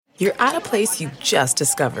you're at a place you just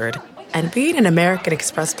discovered. And being an American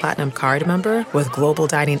Express Platinum card member with global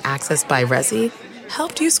dining access by Resy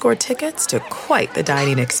helped you score tickets to quite the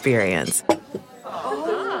dining experience.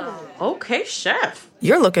 Oh, okay, chef.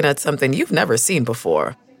 You're looking at something you've never seen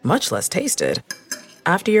before, much less tasted.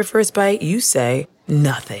 After your first bite, you say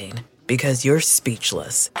nothing because you're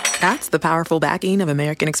speechless. That's the powerful backing of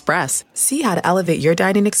American Express. See how to elevate your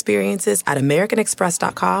dining experiences at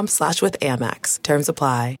americanexpress.com/withAmex. Terms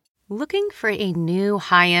apply. Looking for a new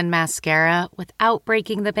high-end mascara without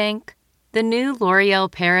breaking the bank? The new L'Oreal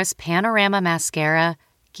Paris Panorama Mascara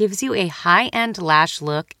gives you a high-end lash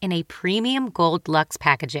look in a premium gold luxe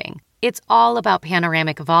packaging. It's all about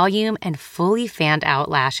panoramic volume and fully fanned-out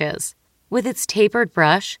lashes. With its tapered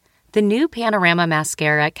brush, the new Panorama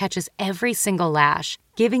Mascara catches every single lash,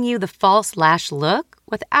 giving you the false lash look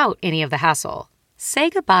without any of the hassle. Say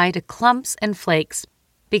goodbye to clumps and flakes,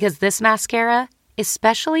 because this mascara is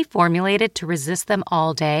specially formulated to resist them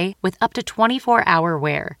all day with up to 24-hour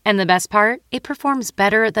wear. And the best part? It performs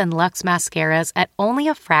better than Luxe mascaras at only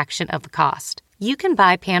a fraction of the cost. You can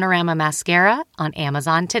buy Panorama Mascara on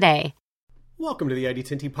Amazon today. Welcome to the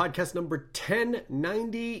ID10T podcast number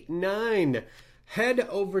 1099. Head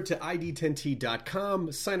over to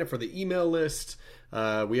id10t.com, sign up for the email list.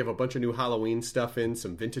 We have a bunch of new Halloween stuff in,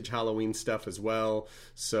 some vintage Halloween stuff as well.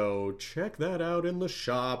 So check that out in the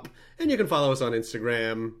shop. And you can follow us on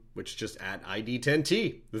Instagram, which is just at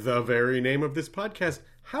ID10T, the very name of this podcast.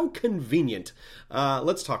 How convenient.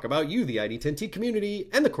 Let's talk about you, the ID10T community,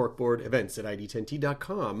 and the Corkboard events at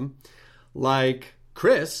id10t.com. Like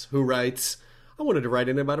Chris, who writes, I wanted to write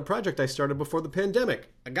in about a project I started before the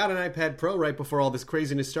pandemic. I got an iPad Pro right before all this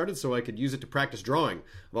craziness started so I could use it to practice drawing.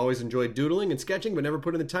 I've always enjoyed doodling and sketching, but never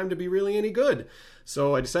put in the time to be really any good.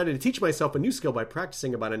 So I decided to teach myself a new skill by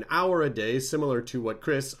practicing about an hour a day, similar to what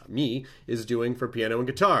Chris, me, is doing for piano and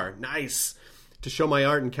guitar. Nice! To show my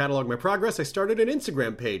art and catalog my progress, I started an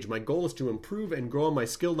Instagram page. My goal is to improve and grow my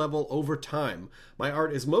skill level over time. My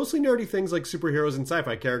art is mostly nerdy things like superheroes and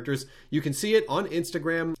sci-fi characters. You can see it on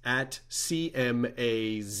Instagram at CMAZZART.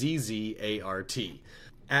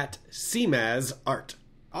 At CMAZArt.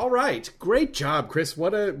 All right, great job, Chris.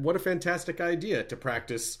 What a fantastic idea to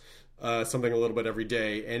practice something a little bit every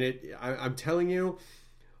day. And I'm telling you,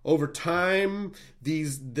 over time,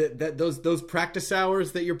 those practice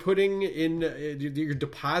hours that you're putting in, you're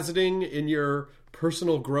depositing in your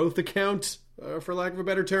personal growth account, for lack of a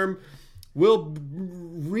better term, will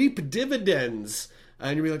reap dividends.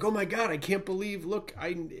 And you'll be like, oh my God, I can't believe, look,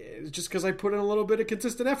 just because I put in a little bit of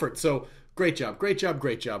consistent effort. So great job, great job,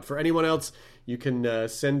 great job. For anyone else, you can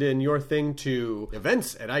send in your thing to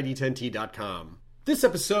events@id10t.com. This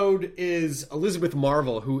episode is Elizabeth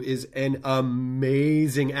Marvel, who is an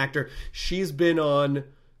amazing actor. She's been on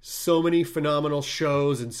so many phenomenal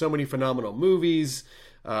shows and so many phenomenal movies.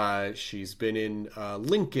 She's been in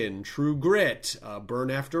Lincoln, True Grit,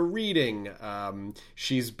 Burn After Reading.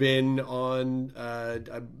 She's been on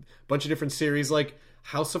a bunch of different series like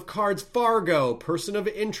House of Cards, Fargo, Person of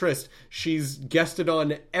Interest. She's guested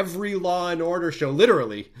on every Law and Order show.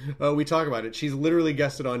 Literally, we talk about it. She's literally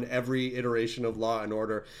guested on every iteration of Law and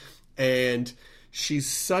Order. And she's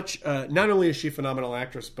such, not only is she a phenomenal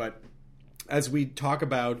actress, but as we talk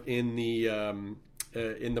about in the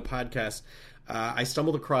podcast, I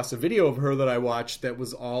stumbled across a video of her that I watched that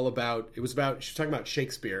was all about, she was talking about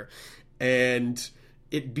Shakespeare. And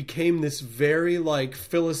it became this very like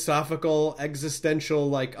philosophical, existential,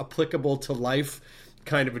 like applicable to life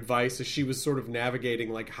kind of advice as she was sort of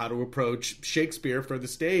navigating like how to approach Shakespeare for the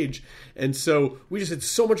stage. And so we just had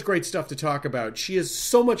so much great stuff to talk about. She has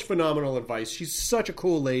so much phenomenal advice. She's such a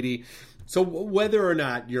cool lady. So whether or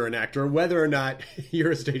not you're an actor, whether or not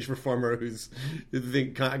you're a stage performer who's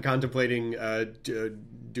contemplating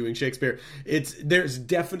doing Shakespeare, there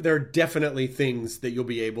are definitely things that you'll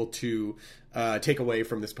be able to take away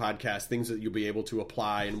from this podcast, things that you'll be able to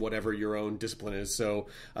apply in whatever your own discipline is. So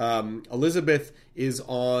Elizabeth is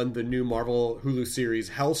on the new Marvel Hulu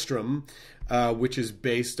series Hellstrom, which is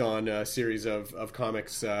based on a series of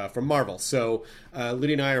comics from Marvel. So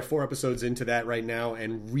Lydia and I are 4 episodes into that right now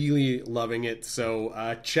and really loving it.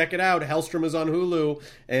 So check it out. Hellstrom is on Hulu.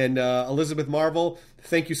 And Elizabeth Marvel,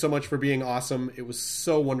 thank you so much for being awesome. It was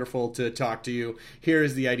so wonderful to talk to you. Here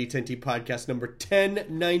is the ID10T podcast number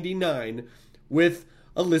 1099 with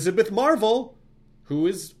Elizabeth Marvel, who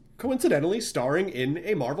is coincidentally starring in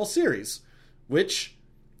a Marvel series, which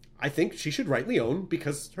I think she should rightly own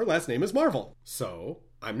because her last name is Marvel. So,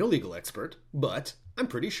 I'm no legal expert, but I'm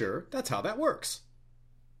pretty sure that's how that works.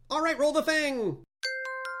 All right, roll the thing!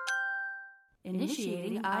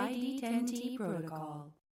 Initiating ID10T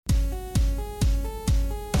protocol.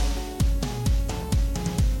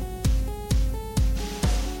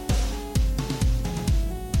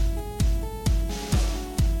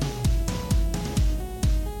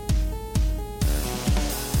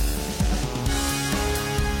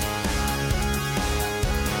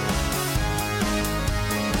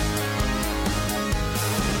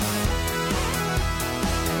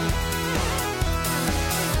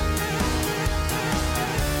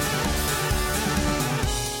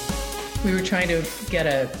 We were trying to get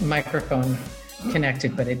a microphone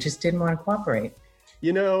connected, but it just didn't want to cooperate.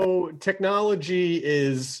 Technology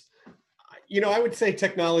is, I would say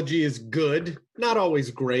technology is good, not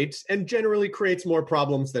always great, and generally creates more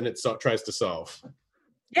problems than it tries to solve.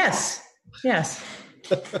 Yes.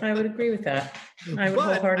 I would agree with that. I would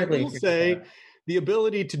wholeheartedly I will say the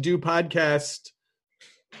ability to do podcasts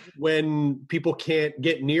when people can't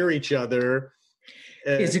get near each other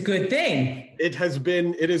is a good thing. It has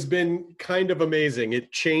been kind of amazing.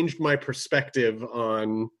 It changed my perspective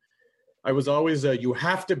on. I was always you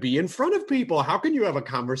have to be in front of people. How can you have a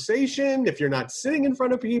conversation if you're not sitting in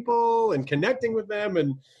front of people and connecting with them?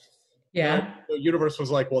 And the universe was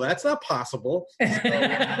like, well, that's not possible.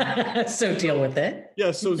 So deal with it. Yeah.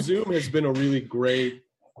 So Zoom has been a really great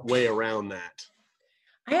way around that.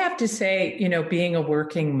 I have to say, being a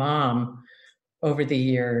working mom over the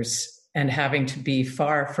years and having to be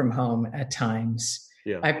far from home at times,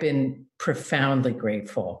 I've been profoundly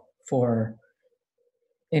grateful for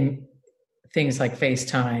things like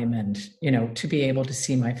FaceTime and, to be able to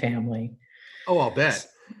see my family. Oh, I'll bet.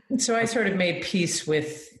 So I sort of made peace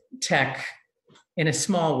with tech in a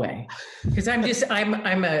small way because I'm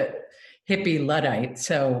a hippie Luddite,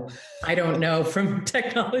 so I don't know from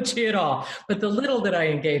technology at all. But the little that I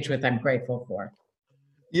engage with, I'm grateful for.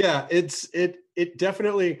 Yeah, it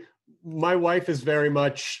definitely. My wife is very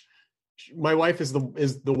much. My wife is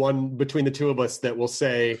the one between the two of us that will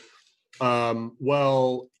say,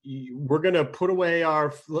 "Well, we're going to put away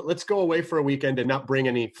let's go away for a weekend and not bring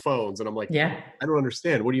any phones." And I'm like, I don't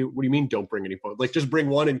understand. What do you mean don't bring any phones? Like, just bring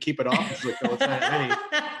one and keep it off. She's like, no, it's not any.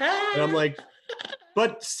 And I'm like,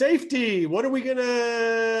 but safety, how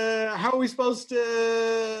are we supposed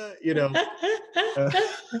to,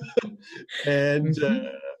 and,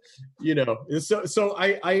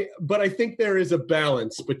 but I think there is a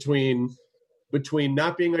balance between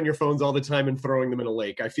not being on your phones all the time and throwing them in a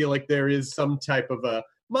lake. I feel like there is some type of a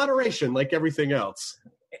moderation like everything else.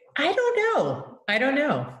 I don't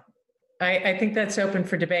know. I think that's open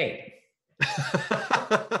for debate.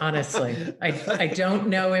 Honestly, I don't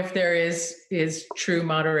know if there is true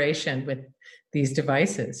moderation with these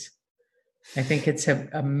devices. I think it's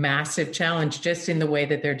a massive challenge just in the way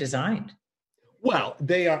that they're designed. Well,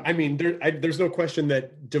 they are. I mean, there's no question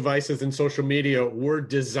that devices and social media were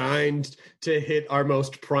designed to hit our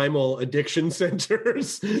most primal addiction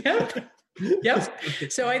centers. Yep.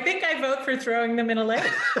 So I think I vote for throwing them in a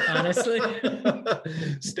lake, honestly.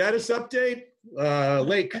 Status update,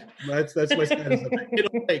 lake. That's my status update. In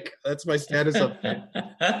a lake. That's my status update.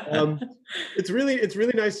 It's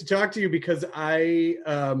really nice to talk to you because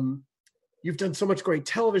you've done so much great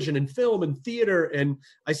television and film and theater. And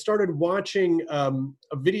I started watching a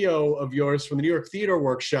video of yours from the New York Theater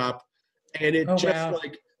Workshop. And it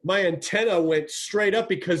like my antenna went straight up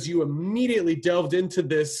because you immediately delved into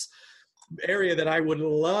this area that I would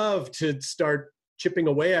love to start chipping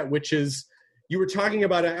away at, which is you were talking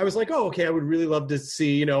about it. I was like, oh, okay, I would really love to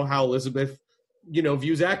see, how Elizabeth,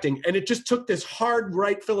 views acting. And it just took this hard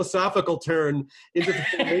right philosophical turn into the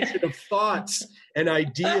formation of thoughts and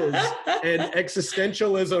ideas and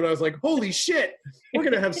existentialism. And I was like, holy shit, we're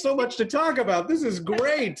going to have so much to talk about. This is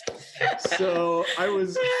great. So I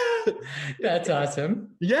was... That's awesome.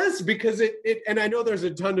 Yes, because and I know there's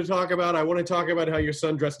a ton to talk about. I want to talk about how your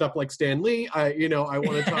son dressed up like Stan Lee. I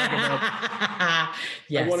want to talk about...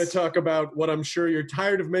 Yes. I want to talk about what I'm sure you're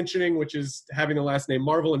tired of mentioning, which is having the last name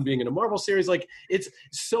Marvel and being in a Marvel series. Like, it's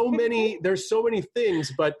so many, there's so many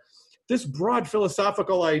things, but this broad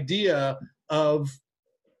philosophical idea of,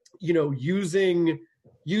 using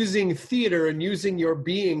theater and using your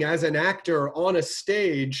being as an actor on a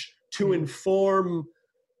stage to inform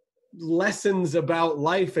lessons about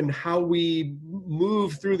life and how we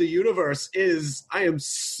move through the universe I am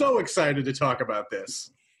so excited to talk about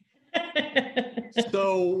this.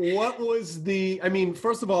 So what was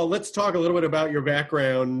first of all, let's talk a little bit about your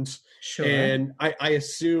background. Sure. And I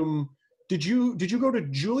assume, did you go to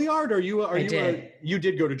Juilliard? You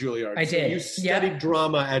did go to Juilliard. I did. You studied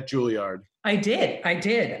drama at Juilliard. I did.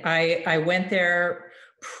 I went there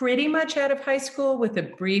pretty much out of high school with a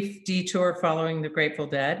brief detour following the Grateful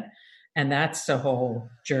Dead. And that's the whole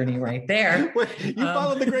journey right there. Wait, you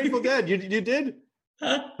followed the Grateful Dead. You did?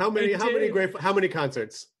 How many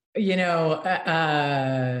concerts? That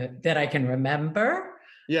I can remember.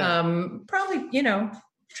 Yeah. Probably,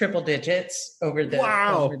 triple digits over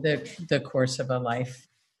the course of a life.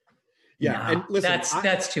 Yeah. No, and listen,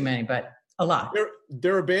 that's too many, but a lot.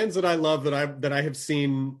 There are bands that I love that I have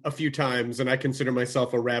seen a few times, and I consider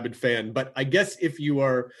myself a rabid fan. But I guess if you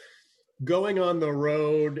are going on the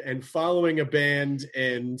road and following a band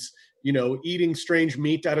and, eating strange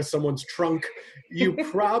meat out of someone's trunk, you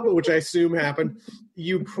probably, which I assume happened,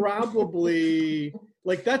 you probably,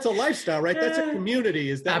 like, that's a lifestyle, right? That's a community.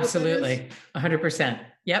 Is that absolutely 100%?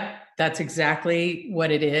 Yep, that's exactly what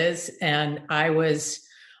it is. And I was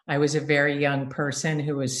a very young person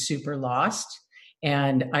who was super lost,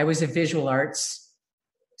 and I was a visual arts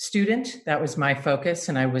student. That was my focus,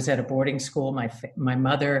 and I was at a boarding school. My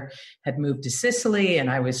mother had moved to Sicily, and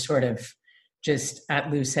I was sort of just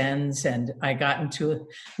at loose ends, and I got into a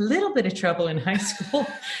little bit of trouble in high school,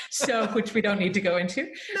 which we don't need to go into.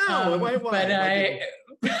 No, why? But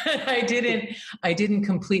I didn't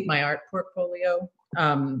complete my art portfolio.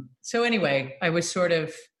 So anyway, I was sort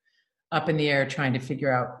of up in the air trying to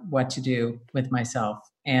figure out what to do with myself,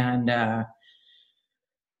 and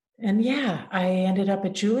yeah, I ended up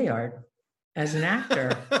at Juilliard as an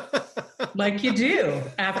actor, like you do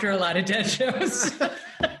after a lot of dead shows.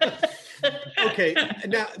 Okay,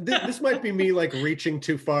 now this might be me like reaching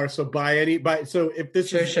too far. So so if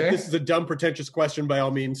this is a dumb, pretentious question, by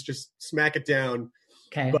all means, just smack it down.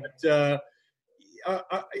 Okay. But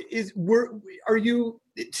are you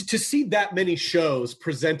to see that many shows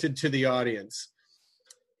presented to the audience?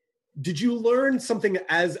 Did you learn something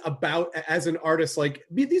as an artist? Like,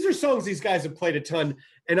 these are songs these guys have played a ton,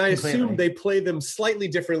 and I assume they play them slightly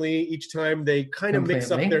differently each time. They kind of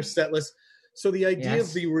mix up their set list. So the idea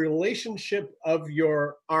of the relationship of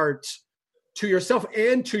your art to yourself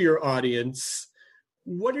and to your audience,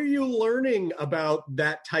 what are you learning about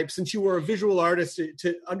that type, since you were a visual artist,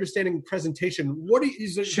 to understanding presentation? What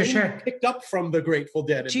is it picked up from the Grateful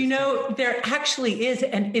Dead? Do you know, there actually is,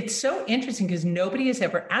 and it's so interesting because nobody has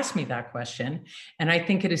ever asked me that question. And I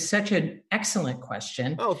think it is such an excellent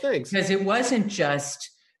question. Oh, thanks. Because it wasn't just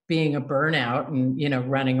being a burnout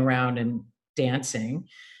and, running around and dancing.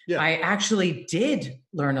 Yeah. I actually did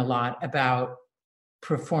learn a lot about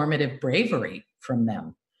performative bravery from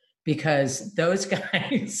them, because those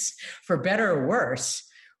guys, for better or worse,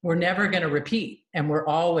 were never going to repeat. And we're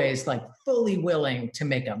always like fully willing to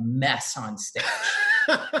make a mess on stage,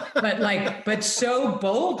 but so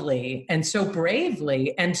boldly and so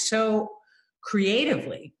bravely and so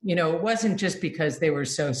creatively. It wasn't just because they were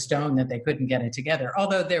so stoned that they couldn't get it together,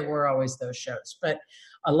 although there were always those shows. But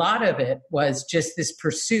a lot of it was just this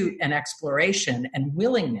pursuit and exploration and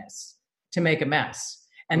willingness to make a mess.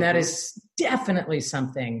 And that is definitely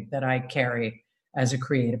something that I carry as a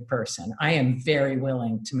creative person. I am very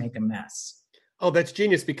willing to make a mess. Oh, that's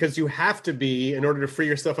genius, because you have to be, in order to free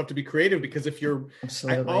yourself up to be creative, because if you're,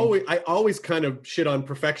 I always kind of shit on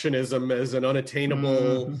perfectionism as an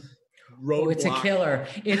unattainable roadblock. Oh, it's a killer.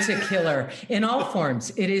 It's a killer in all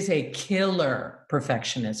forms. It is a killer,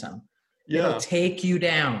 perfectionism. Yeah. It'll take you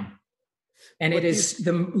down. And it is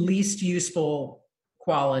the least useful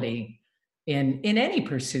quality in any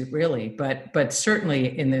pursuit, really, but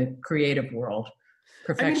certainly in the creative world.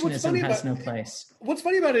 Perfectionism has no place. What's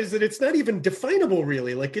funny about it is that it's not even definable,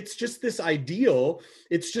 really. Like, it's just this ideal.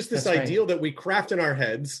 It's just this ideal that we craft in our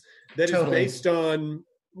heads that is based on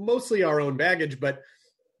mostly our own baggage, but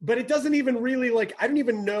it doesn't even really, like, I don't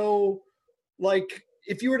even know, like,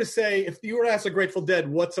 if you were to ask the Grateful Dead,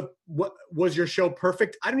 what was your show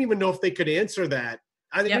perfect? I don't even know if they could answer that.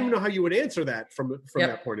 I don't even know how you would answer that from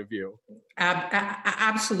that point of view.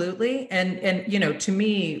 Absolutely. And to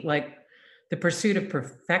me, like, the pursuit of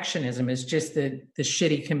perfectionism is just the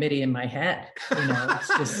shitty committee in my head.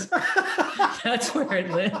 It's just, that's where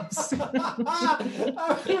it lives. I'm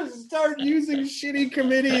going to start using shitty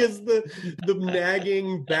committee as the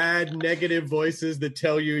nagging, bad, negative voices that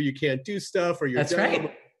tell you can't do stuff, or you're That's dumb.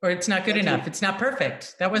 Right. Or it's not good enough. It's not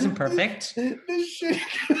perfect. That wasn't perfect.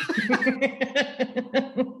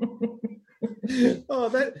 Oh,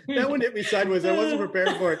 that one hit me sideways. I wasn't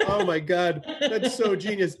prepared for it. Oh my God, that's so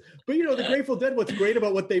genius. But the Grateful Dead, what's great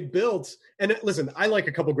about what they built, and listen, I like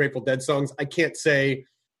a couple Grateful Dead songs. I can't say,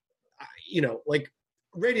 like,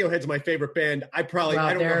 Radiohead's my favorite band. I don't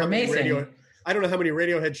know how many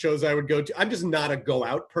Radiohead shows I would go to. I'm just not a go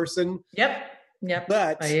out person. Yep.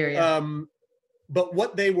 But I hear you. But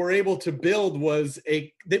what they were able to build was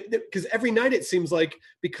because every night it seems like,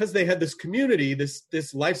 because they had this community,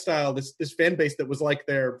 this lifestyle, this fan base that was like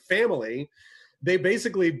their family, they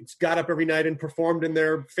basically got up every night and performed in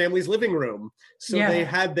their family's living room. So they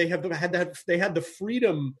had the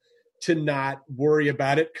freedom to not worry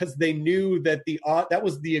about it, because they knew that that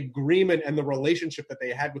was the agreement and the relationship that they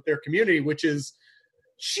had with their community, which is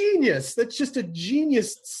genius. That's just a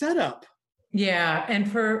genius setup. Yeah.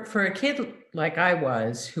 And for a kid like I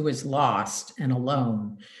was, who was lost and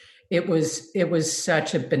alone, it was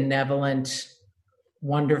such a benevolent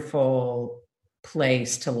wonderful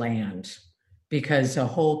place to land because a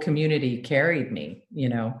whole community carried me. You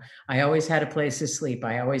know, I always had a place to sleep.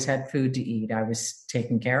 I always had food to eat. I was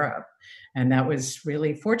taken care of. And that was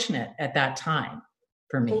really fortunate at that time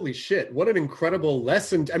for me. Holy shit. What an incredible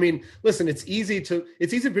lesson. I mean, listen, it's easy for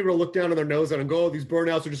people to look down on their nose and go, oh, these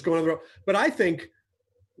burnouts are just going on the road. But I think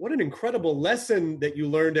what an incredible lesson that you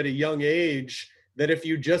learned at a young age, that if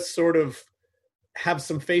you just sort of have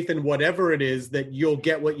some faith in whatever it is, that you'll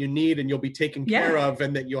get what you need and you'll be taken care of,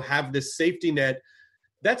 and that you'll have this safety net.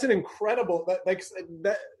 That's an incredible,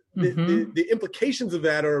 the implications of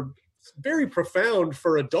that are very profound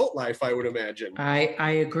for adult life, I would imagine. I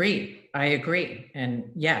agree.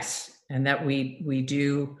 And yes, and that we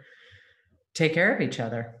do take care of each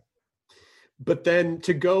other. But then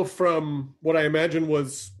to go from what I imagine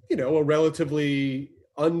was, you know, a relatively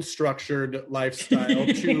unstructured lifestyle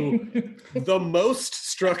to the most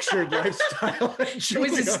structured lifestyle. It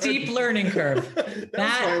was a steep learning curve.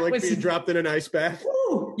 That was being dropped in an ice bath.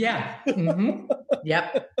 Ooh, yeah. Mm-hmm.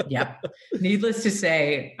 Yep. Needless to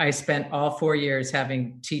say, I spent all 4 years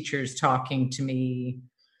having teachers talking to me,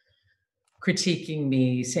 critiquing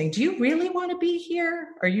me, saying, do you really want to be here?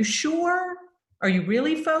 Are you sure? Are you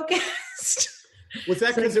really focused? Was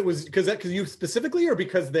that because you specifically, or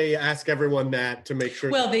because they ask everyone that to make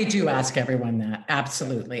sure? Well, they do ask everyone that.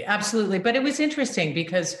 Absolutely. But it was interesting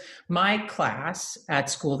because my class at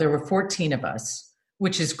school, there were 14 of us,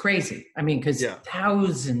 which is crazy. I mean, because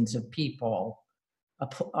thousands of people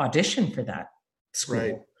auditioned for that school.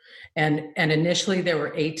 Right. And initially there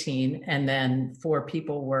were 18, and then 4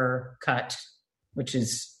 people were cut, which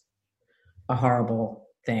is a horrible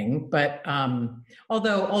thing. But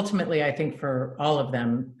although ultimately I think for all of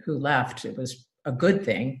them who left, it was a good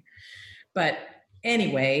thing. But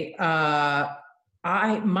anyway,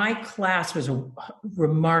 my class was a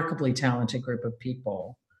remarkably talented group of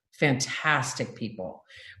people, fantastic people.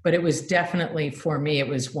 But it was definitely, for me, it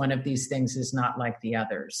was one of these things is not like the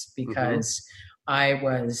others, because I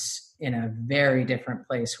was in a very different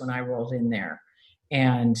place when I rolled in there.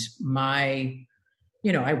 And I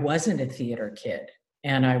wasn't a theater kid.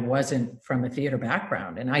 And I wasn't from a theater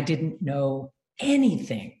background, and I didn't know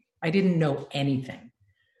anything. I had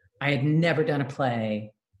never done a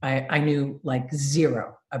play. I knew like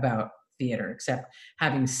zero about theater, except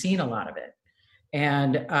having seen a lot of it.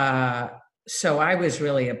 And so I was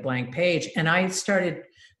really a blank page. And I started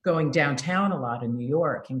going downtown a lot in New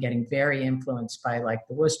York and getting very influenced by like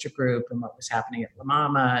the Wooster Group and what was happening at La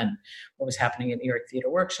Mama and what was happening at New York Theater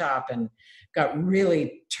Workshop, and got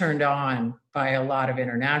really turned on by a lot of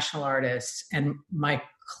international artists. And my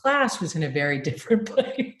class was in a very different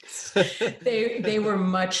place. They were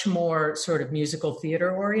much more sort of musical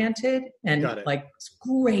theater oriented and like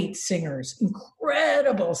great singers,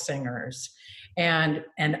 incredible singers. And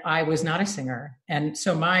I was not a singer. And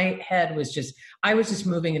so my head was I was just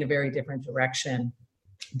moving in a very different direction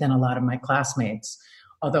than a lot of my classmates,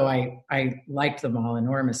 although I liked them all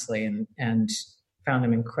enormously and found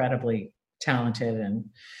them incredibly talented and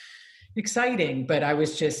exciting, but I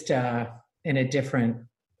was just in a different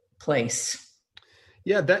place.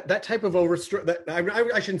 Yeah, that type of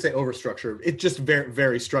I shouldn't say overstructured. It's just very,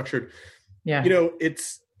 very structured. Yeah, you know,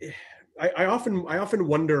 I often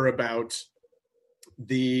wonder about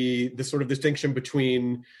the sort of distinction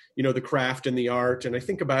between, you know, the craft and the art, and I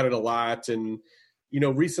think about it a lot. And you know,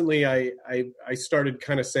 recently I started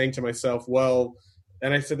kind of saying to myself, well,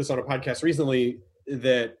 and I said this on a podcast recently,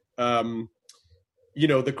 that you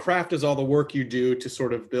know, the craft is all the work you do to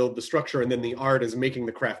sort of build the structure, and then the art is making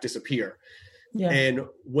the craft disappear. Yeah. And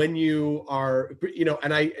when you are, you know,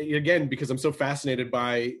 and again, because I'm so fascinated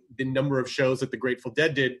by the number of shows that the Grateful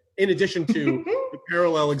Dead did, in addition to the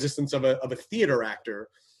parallel existence of a theater actor.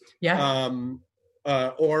 Yeah.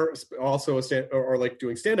 Or also or like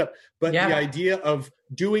doing stand-up, but the idea of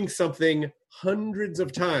doing something hundreds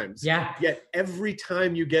of times. Yeah. Yet every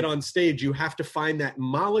time you get on stage, you have to find that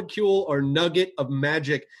molecule or nugget of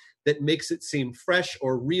magic that makes it seem fresh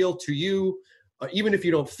or real to you. Even if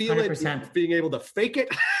you don't feel 100%. It, being able to fake it.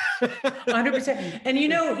 100%. And you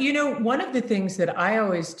know, one of the things that I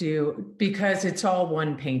always do, because it's all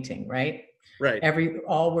one painting, right? Right.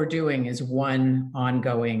 All we're doing is one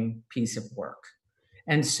ongoing piece of work.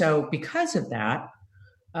 And so because of that,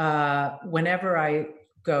 whenever I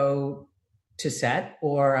go to set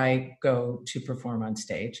or I go to perform on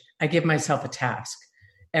stage, I give myself a task.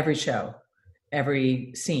 Every show,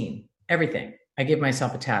 every scene, everything. I give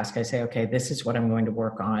myself a task. I say, okay, this is what I'm going to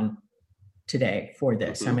work on today for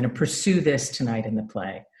this. Mm-hmm. I'm going to pursue this tonight in the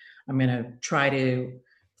play. I'm going to try to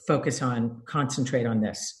concentrate on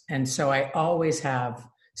this. And so I always have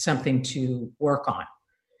something to work on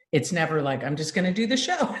It's never like, I'm just going to do the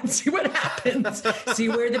show and see what happens, see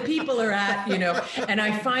where the people are at, And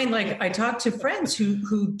I find I talk to friends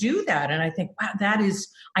who do that. And I think, wow,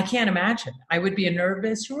 I can't imagine. I would be a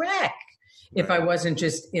nervous wreck if I wasn't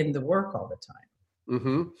just in the work all the time.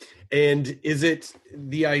 Mm-hmm. And is it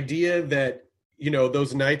the idea that,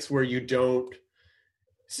 those nights where you don't,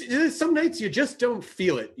 some nights you just don't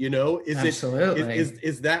feel it, Absolutely.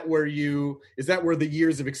 Is that where the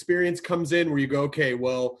years of experience comes in, where you go, okay,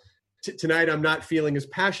 well, tonight I'm not feeling as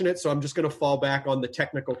passionate, so I'm just going to fall back on the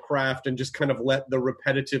technical craft and just kind of let the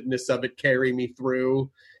repetitiveness of it carry me through?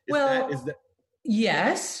 Is that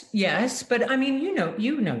Yes. But I mean, you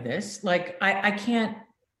know this, I can't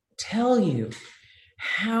tell you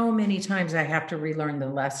how many times I have to relearn the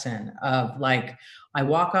lesson of I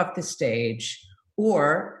walk off the stage,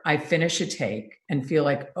 or I finish a take and feel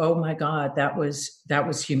like, oh my God, that was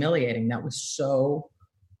humiliating. That was so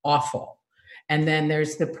awful. And then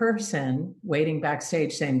there's the person waiting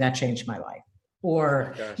backstage saying that changed my life.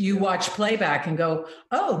 Or watch playback and go,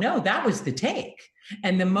 oh no, that was the take.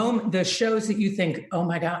 And the shows that you think, oh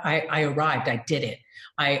my God, I arrived, I did it.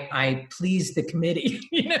 I pleased the committee,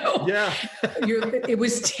 Yeah. It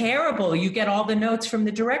was terrible. You get all the notes from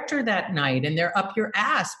the director that night and they're up your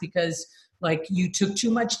ass because you took too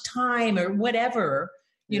much time or whatever,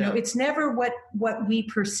 it's never what we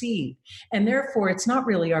perceive. And therefore it's not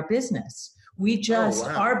really our business. We just,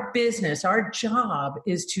 our business, our job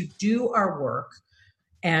is to do our work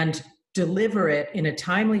and deliver it in a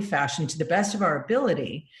timely fashion to the best of our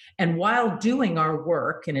ability. And while doing our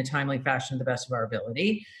work in a timely fashion to the best of our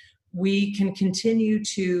ability, we can continue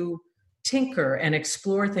to tinker and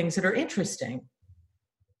explore things that are interesting.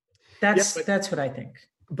 That's what I think.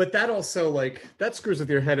 But that also that screws with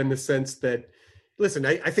your head in the sense that, listen,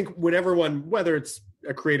 I think when everyone, whether it's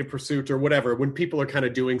a creative pursuit or whatever, when people are kind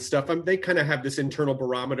of doing stuff, they kind of have this internal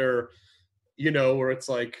barometer, where it's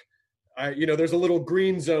there's a little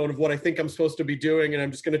green zone of what I think I'm supposed to be doing. And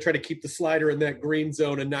I'm just going to try to keep the slider in that green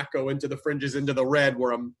zone and not go into the fringes, into the red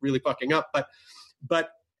where I'm really fucking up. But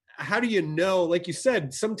how do you know, like you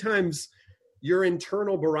said, sometimes your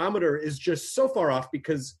internal barometer is just so far off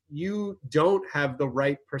because you don't have the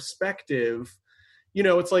right perspective.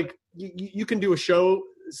 It's like you can do a show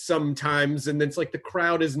sometimes and it's like the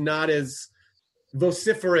crowd is not as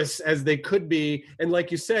vociferous as they could be. And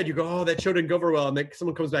like you said, you go, oh, that show didn't go very well. And then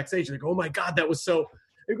someone comes backstage and they go, oh my God, that was so...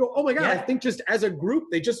 You go, oh my God, I think just as a group,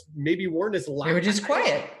 they just maybe weren't as loud. They were just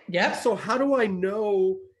quiet. Yeah. So how do I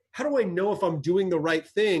know if I'm doing the right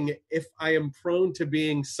thing if I am prone to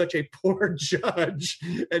being such a poor judge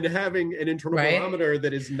and having an internal barometer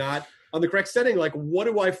that is not on the correct setting? What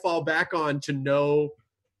do I fall back on to know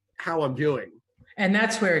how I'm doing? And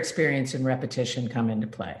that's where experience and repetition come into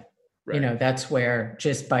play. Right. That's where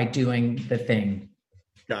just by doing the thing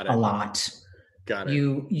a lot,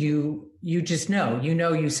 you just know,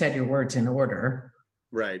 you said your words in order.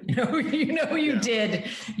 Right. You did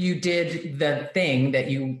the thing that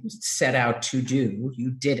you set out to do.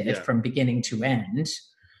 You did it from beginning to end.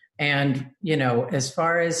 And, as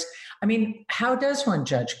far as, how does one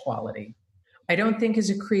judge quality? I don't think as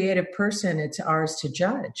a creative person, it's ours to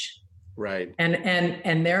judge. Right.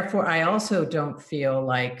 And therefore I also don't feel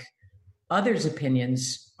like others'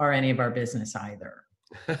 opinions are any of our business either.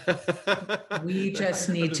 We just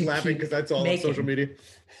need to keep because that's all on social media.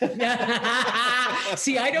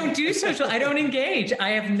 See, I don't do social. I don't engage.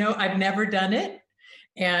 I've never done it,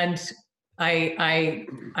 and I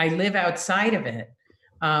live outside of it,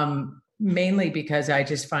 mainly because I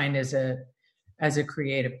just find as a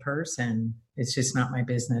creative person, it's just not my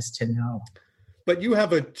business to know. But you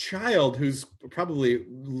have a child who's probably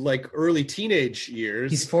early teenage years.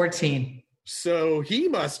 He's 14. So he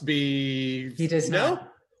must be... He does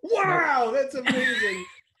not. Wow, no. That's amazing.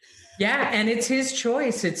 Yeah, and it's his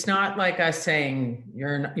choice. It's not like us saying,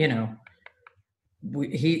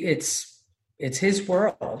 it's his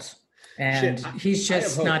world. And he's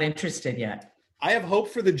just not interested yet. I have hope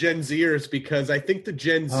for the Gen Zers because I think the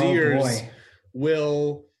Gen Zers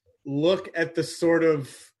will look at the sort of...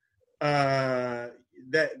 that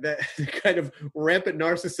kind of rampant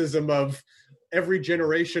narcissism of every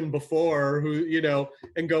generation before who,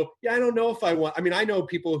 and go, I don't know if I want, I know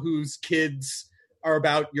people whose kids are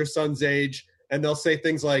about your son's age and they'll say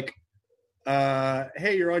things like,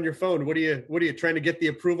 hey, you're on your phone. What are you trying to get the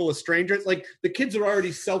approval of strangers? The kids are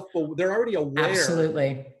already they're already aware.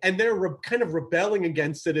 Absolutely. And they're kind of rebelling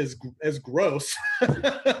against it as gross.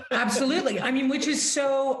 Absolutely. Which is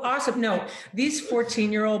so awesome. No, these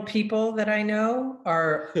 14-year-old people that I know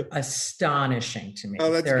are astonishing to me.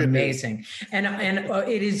 Oh, that's They're good amazing. News. And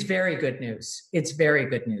it is very good news. It's very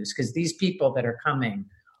good news because these people that are coming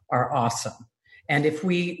are awesome. And if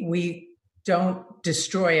we don't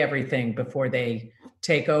destroy everything before they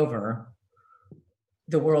take over,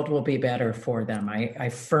 the world will be better for them. I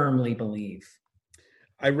firmly believe.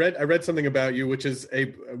 I read something about you, which is a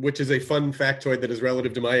fun factoid that is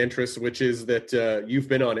relative to my interests, which is that you've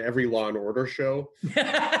been on every Law and Order show.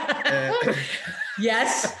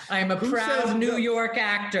 Yes, I'm a proud New York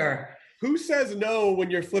actor. Who says no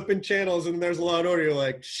when you're flipping channels and there's Law and Order? You're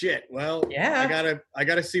like, shit. Well, yeah, I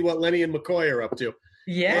gotta see what Lenny and McCoy are up to.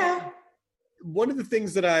 Yeah. And one of the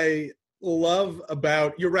things that I love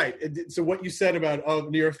about, you're right. So what you said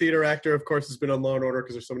about New York theater actor, of course, has been on Law and Order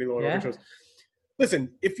because there's so many Law and Order shows.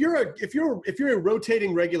 Listen, if you're a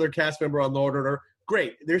rotating regular cast member on Law and Order,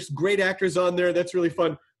 great. There's great actors on there. That's really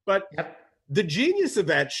fun. But the genius of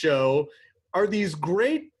that show are these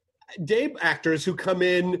great day actors who come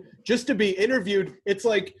in just to be interviewed. It's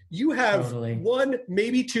like you have one,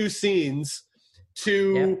 maybe two scenes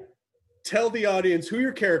to tell the audience who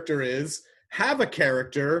your character is, have a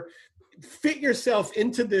character, fit yourself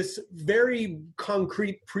into this very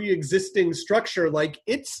concrete pre-existing structure. Like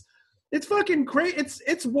it's fucking great.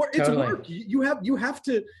 It's work. You have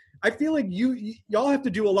to. I feel like y'all have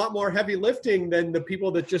to do a lot more heavy lifting than the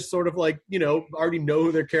people that just sort of like, already know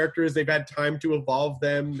who their character is. They've had time to evolve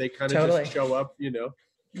them. They kind of just show up,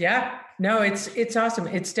 Yeah, no, it's awesome.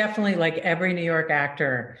 It's definitely like every New York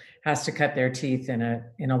actor has to cut their teeth in a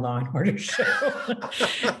Law and Order show,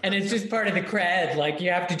 and it's just part of the cred. Like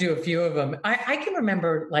you have to do a few of them. I can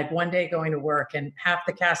remember like one day going to work and half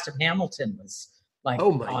the cast of Hamilton was like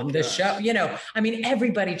on the show. I mean,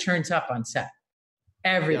 everybody turns up on set.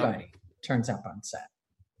 Everybody turns up on set.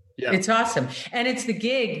 Yeah. It's awesome. And it's the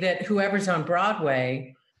gig that whoever's on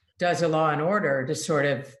Broadway does a Law and Order to sort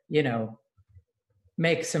of,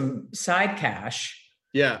 make some side cash.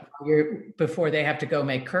 Yeah. Before they have to go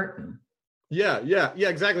make curtain. Yeah,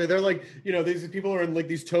 exactly. They're like, these people are in like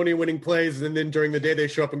these Tony winning plays, and then during the day they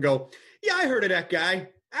show up and go, yeah, I heard of that guy.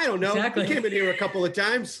 I don't know. Exactly. He came in here a couple of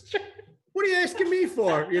times. What are you asking me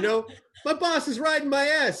for? My boss is riding my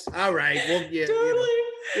ass. All right. Well, yeah. Totally.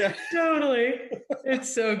 Yeah. Totally.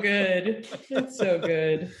 It's so good. It's so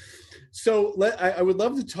good. So I would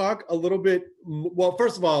love to talk a little bit. Well,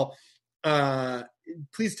 first of all,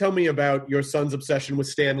 please tell me about your son's obsession with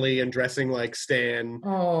Stan Lee and dressing like Stan.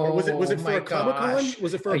 Oh, or was it for a Comic-Con?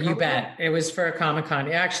 Was it for a Comic-Con? You bet. It was for a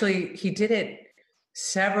Comic-Con. Actually, he did it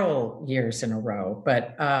several years in a row,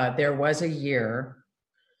 but there was a year,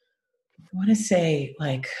 I want to say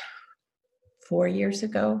like 4 years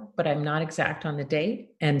ago, but I'm not exact on the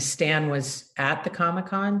date. And Stan was at the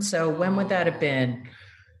Comic-Con. So when would that have been?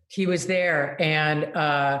 He was there, and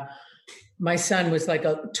my son was like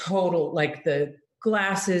a total, like the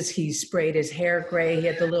glasses, he sprayed his hair gray. He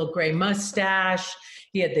had the little gray mustache.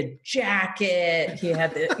 He had the jacket. He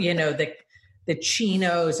had the, the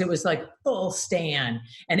chinos. It was like full Stan,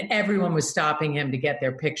 and everyone was stopping him to get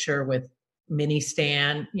their picture with mini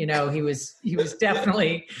Stan. He was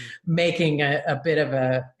definitely making a bit of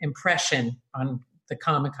a impression on the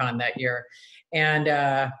Comic-Con that year.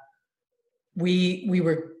 And we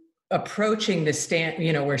were approaching the stand,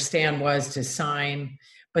 where Stan was to sign,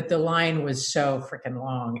 but the line was so freaking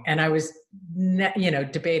long. And I was,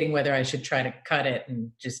 debating whether I should try to cut it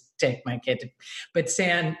and just take my kid but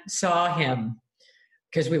Stan saw him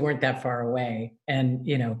because we weren't that far away, and,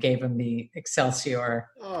 gave him the Excelsior.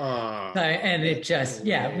 And it just,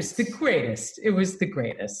 it was the greatest. It was the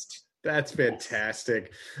greatest. That's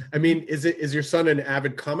fantastic. I mean, is your son an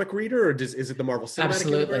avid comic reader, or is it the Marvel Cinematic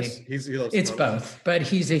Absolutely. Universe? He loves it's both, but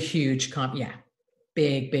he's a huge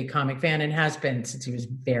big comic fan, and has been since he was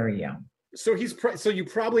very young. So so you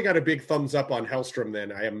probably got a big thumbs up on Hellstrom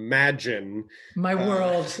then, I imagine. My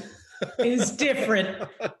world is different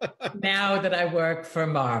now that I work for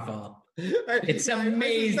Marvel. It's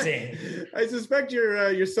amazing. I suspect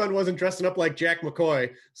your son wasn't dressing up like Jack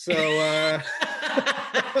McCoy. So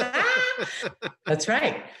That's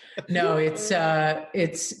right. No, it's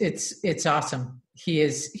awesome.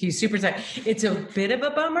 He's super excited. It's a bit of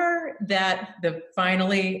a bummer that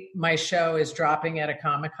finally my show is dropping at a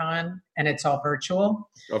Comic-Con and it's all virtual.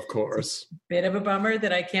 Of course. It's a bit of a bummer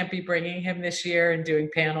that I can't be bringing him this year and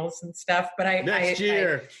doing panels and stuff, but next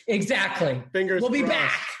year. Exactly. Fingers crossed.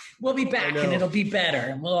 We'll be back and it'll be better,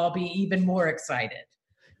 and we'll all be even more excited.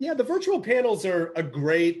 Yeah, the virtual panels are a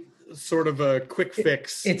great sort of a quick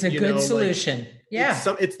fix. It's a good solution.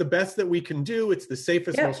 It's the best that we can do. It's the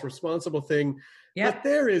safest, most responsible thing. Yeah. But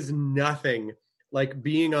there is nothing like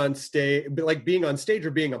being on stage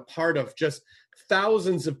or being a part of just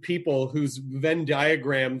thousands of people whose Venn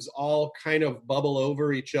diagrams all kind of bubble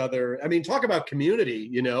over each other. I mean, talk about community,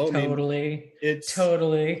 you know? Totally. It's so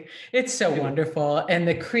wonderful. And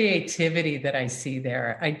the creativity that I see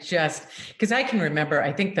there, because I can remember,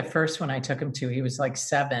 I think the first one I took him to, he was like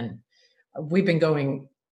 7. We've been going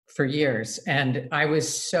for years. And I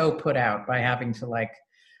was so put out by having to like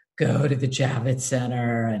go to the Javits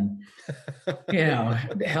Center and, you know,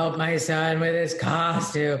 help my son with his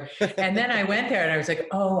costume. And then I went there and I was like,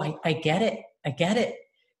 oh, I get it. I get it.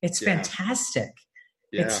 It's fantastic.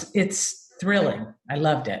 Yeah. It's thrilling. I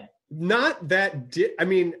loved it. Not that,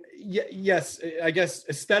 yes, I guess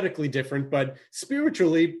aesthetically different, but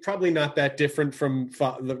spiritually probably not that different from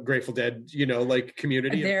the Grateful Dead, you know, like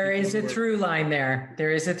Community. There is a through line there.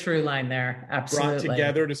 Absolutely. Brought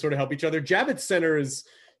together to sort of help each other. Javits Center is,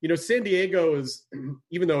 you know, San Diego is,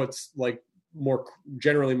 even though it's like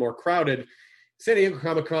generally more crowded, San Diego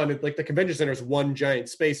Comic-Con, like the convention center is one giant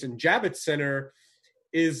space, and Javits Center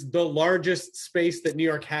is the largest space that New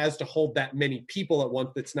York has to hold that many people at once.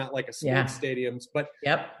 It's not like a sports stadiums, but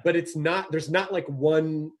it's not, there's not like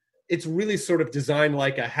one, it's really sort of designed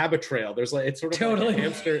like a habit trail. There's like, it's sort of like a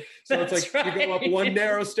hamster. So it's like you go up one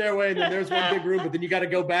narrow stairway and then there's one big room, but then you got to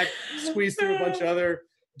go back, squeeze through a bunch of other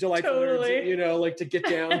delightful nerds, you know, like to get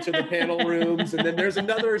down to the panel rooms. And then there's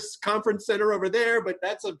another conference center over there, but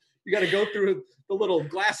you got to go through the little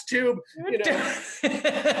glass tube, you know.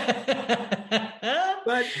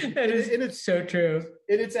 But it's so true.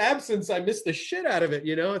 In its absence, I miss the shit out of it,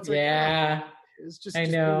 you know? It's like, it's just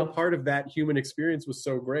being a part of that human experience was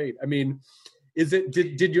so great. I mean,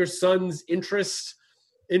 did your son's interest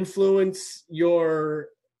influence your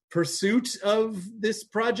pursuit of this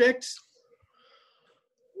project?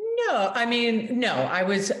 No, I mean,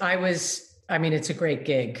 it's a great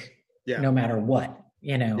gig, no matter what,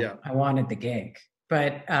 you know, I wanted the gig,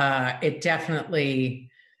 but it definitely,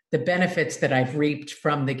 the benefits that I've reaped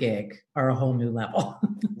from the gig are a whole new level.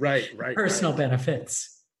 Right. Personal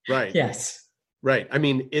benefits. Right. Yes. Right. I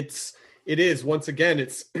mean, it is, once again,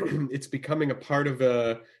 it's becoming a part of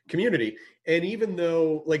a community. And even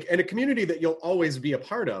though and a community that you'll always be a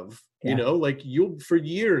part of, you know, like you'll for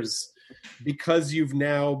years, because you've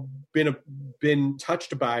now been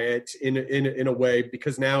touched by it in a way,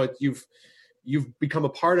 because now you've become a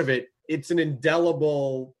part of it. It's an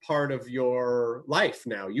indelible part of your life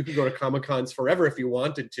now. You can go to Comic-Cons forever if you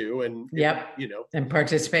wanted to, and you know, and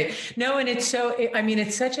participate. No, and it's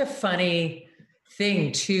such a funny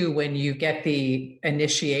thing too when you get the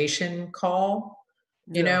initiation call.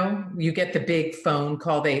 You know, you get the big phone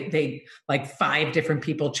call. They like 5 different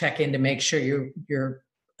people check in to make sure you're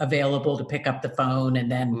available to pick up the phone,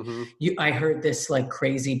 and then I heard this like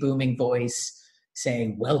crazy booming voice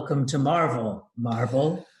saying, "Welcome to Marvel."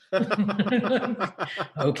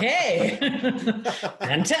 Okay.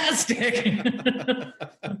 Fantastic.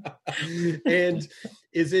 And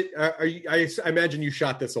is it, I imagine you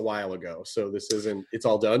shot this a while ago, so it's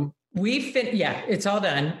all done? It's all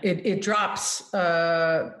done. It drops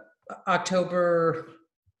October,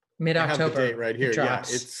 mid-October. I have the date right here.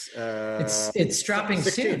 It's dropping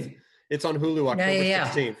 16th. soon. It's on Hulu, October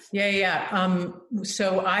 16th. Yeah.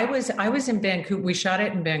 So I was in Vancouver. We shot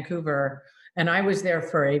it in Vancouver, and I was there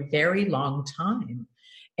for a very long time.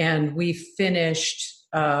 And we finished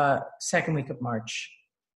second week of March.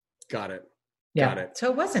 Got it. Yeah. Got it.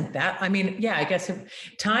 So it wasn't that. I mean, I guess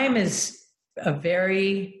time is a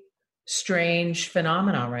very strange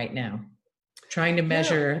phenomenon right now. Trying to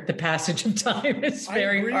measure the passage of time is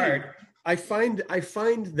very hard. I find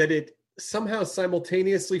that it somehow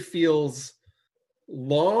simultaneously feels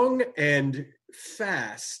long and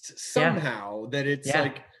fast somehow, that it's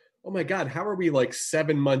like, oh my God, how are we like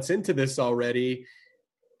 7 months into this already?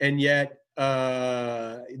 And yet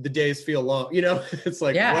the days feel long, you know. It's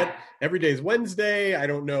like, what? Every day is Wednesday. I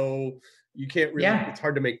don't know. You can't really, it's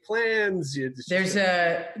hard to make plans.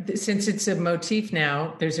 Since it's a motif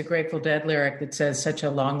now, there's a Grateful Dead lyric that says, "Such a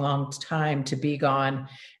long, long time to be gone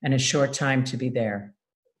and a short time to be there."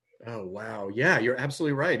 Oh, wow. Yeah, you're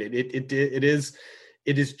absolutely right. It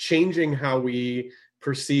is changing how we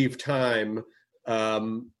perceive time,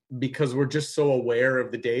 because we're just so aware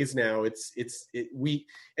of the days now.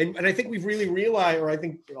 And I think we've really realized, or I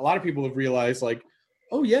think a lot of people have realized, like,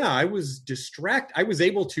 oh yeah, I was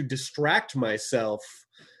able to distract myself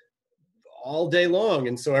all day long.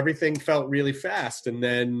 And so everything felt really fast. And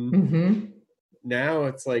then now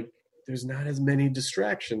it's like, there's not as many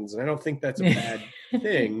distractions. And I don't think that's a bad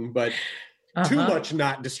thing, but too much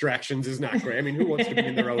not distractions is not great. I mean, who wants to be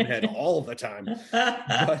in their own head all the time?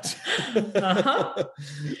 But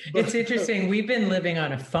It's interesting. We've been living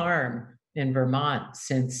on a farm in Vermont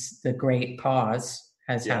since the great pause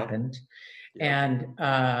has happened. And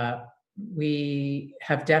we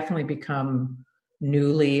have definitely become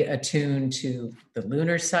newly attuned to the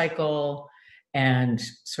lunar cycle and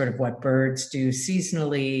sort of what birds do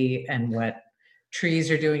seasonally and what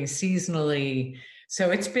trees are doing seasonally.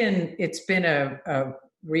 So it's been a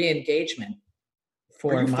re-engagement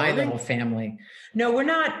for my little family. No, we're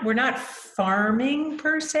not farming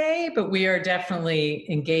per se, but we are definitely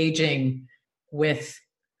engaging with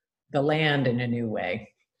the land in a new way.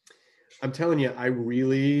 I'm telling you, I've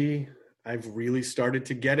really started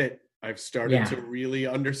to get it. I've started to really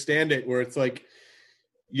understand it, where it's like,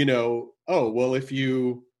 oh, well, if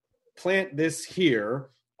you plant this here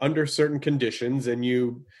under certain conditions and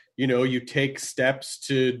you take steps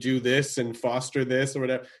to do this and foster this or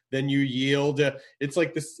whatever, then you yield. It's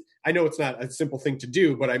like this. I know it's not a simple thing to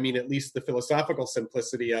do, but I mean, at least the philosophical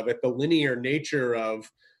simplicity of it, the linear nature of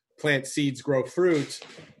plant seeds, grow fruit,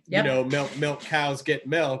 milk cows get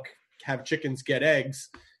milk, have chickens get eggs.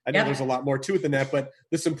 I know there's a lot more to it than that, but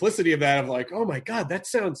the simplicity of that, of like, oh my God, that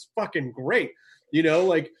sounds fucking great.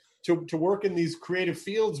 Like to work in these creative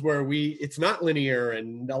fields where it's not linear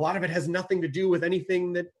and a lot of it has nothing to do with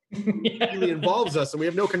anything that really involves us, and we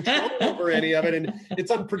have no control over any of it, and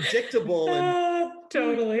it's unpredictable, and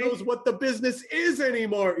totally who knows what the business is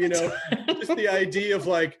anymore. Just the idea of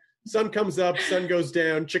like, sun comes up, sun goes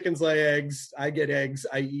down, chickens lay eggs, I get eggs,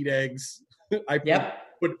 I eat eggs, I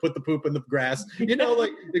put the poop in the grass,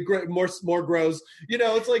 like more grows,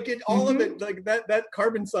 it's like all of it, like that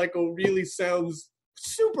carbon cycle really sounds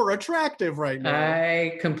super attractive right now.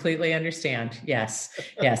 I completely understand. Yes.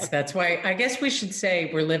 That's why I guess we should say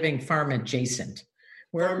we're living farm adjacent.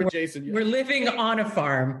 We're living on a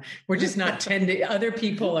farm. We're just not tending. Other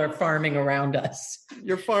people are farming around us.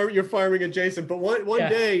 You're farming adjacent, but one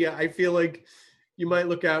day I feel like you might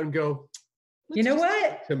look out and go, you know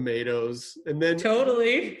what? Tomatoes, and then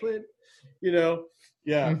totally.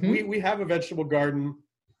 We have a vegetable garden.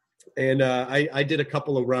 And I did a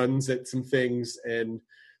couple of runs at some things and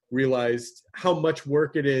realized how much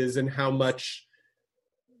work it is and how much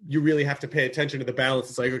you really have to pay attention to the balance.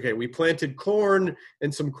 It's like, okay, we planted corn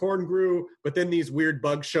and some corn grew, but then these weird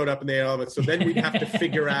bugs showed up and they ate all of it. So then we'd have to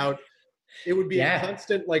figure out, it would be a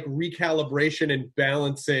constant like recalibration and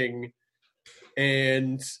balancing.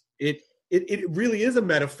 And it really is a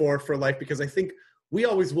metaphor for life, because I think we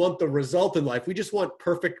always want the result in life. We just want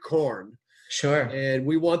perfect corn. Sure. And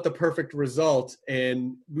we want the perfect result,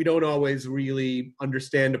 and we don't always really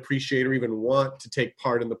understand, appreciate, or even want to take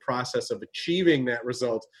part in the process of achieving that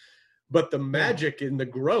result. But the magic in the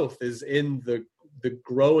growth is in the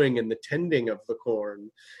growing and the tending of the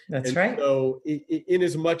corn. That's right. So in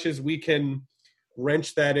as much as we can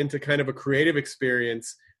wrench that into kind of a creative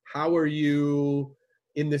experience, how are you,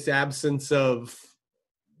 in this absence of,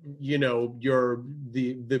 the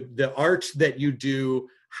art that you do,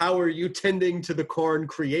 how are you tending to the corn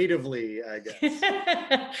creatively, I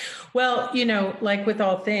guess? Well, like with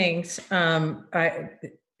all things,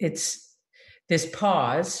 this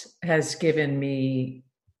pause has given me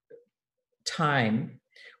time,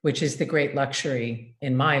 which is the great luxury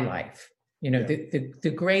in my life.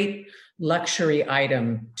 The great luxury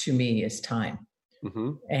item to me is time.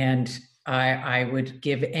 Mm-hmm. And I would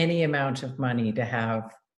give any amount of money to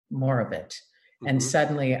have more of it. Mm-hmm. And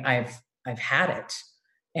suddenly I've had it.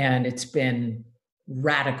 And it's been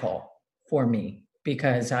radical for me,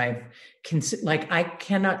 because I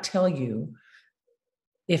cannot tell you,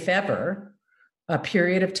 if ever, a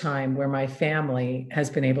period of time where my family has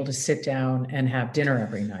been able to sit down and have dinner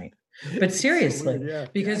every night. But seriously,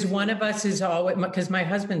 because one of us is always, because my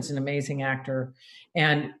husband's an amazing actor,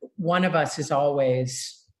 and one of us is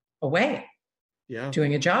always away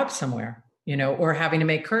doing a job somewhere, or having to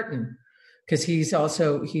make curtain. Because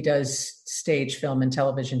he does stage, film, and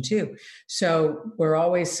television too. So we're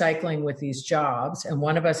always cycling with these jobs, and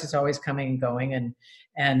one of us is always coming and going,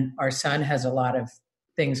 and our son has a lot of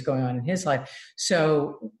things going on in his life.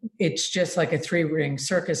 So it's just like a 3-ring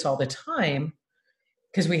circus all the time,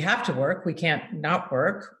 because we have to work. We can't not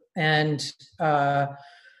work. And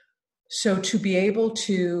so to be able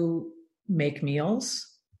to make meals,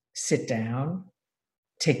 sit down,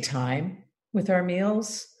 take time with our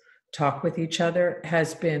meals, talk with each other,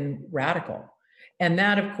 has been radical. And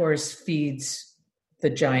that, of course, feeds the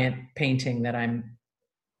giant painting that I'm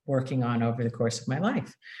working on over the course of my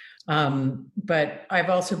life. But I've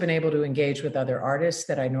also been able to engage with other artists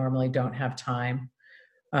that I normally don't have time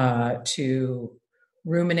to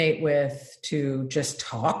ruminate with, to just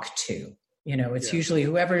talk to. It's usually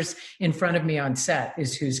whoever's in front of me on set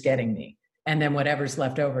is who's getting me. And then whatever's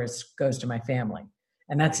left over goes to my family.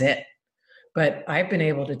 And that's it. But I've been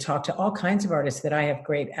able to talk to all kinds of artists that I have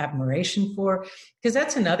great admiration for, because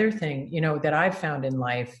that's another thing, that I've found in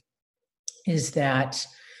life is that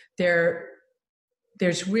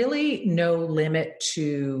there's really no limit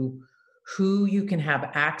to who you can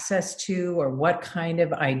have access to or what kind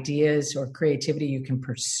of ideas or creativity you can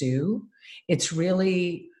pursue. It's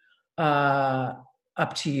really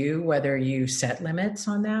up to you whether you set limits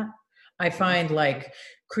on that. I find like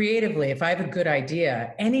creatively, if I have a good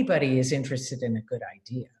idea, anybody is interested in a good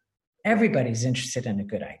idea. Everybody's interested in a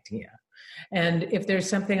good idea. And if there's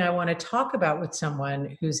something I want to talk about with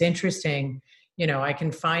someone who's interesting, I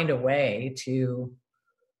can find a way to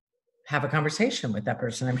have a conversation with that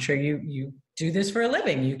person. I'm sure you do this for a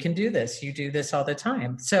living. You can do this. You do this all the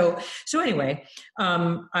time. So anyway,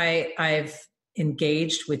 I've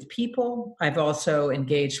engaged with people. I've also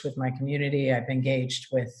engaged with my community. I've engaged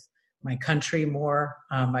with my country more.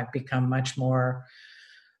 I've become much more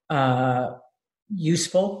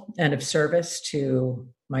useful and of service to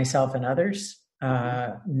myself and others,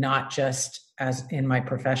 not just as in my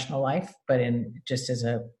professional life, but just as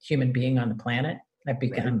a human being on the planet. I've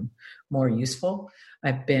become more useful.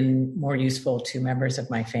 I've been more useful to members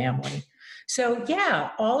of my family. So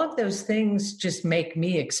yeah, all of those things just make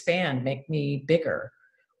me expand, make me bigger,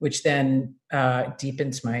 which then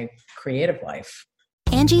deepens my creative life.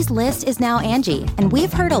 Angie's List is now Angie, and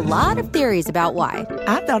we've heard a lot of theories about why.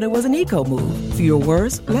 I thought it was an eco move. Fewer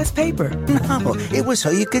words, less paper. No, it was so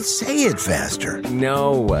you could say it faster.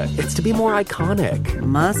 No, it's to be more iconic.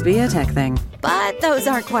 Must be a tech thing. But those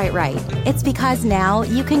aren't quite right. It's because now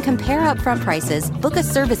you can compare upfront prices, book a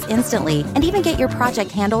service instantly, and even get your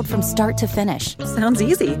project handled from start to finish. Sounds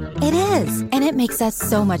easy. It is, and it makes us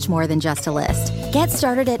so much more than just a list. Get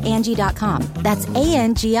started at Angie.com. That's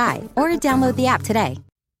ANGI, or download the app today.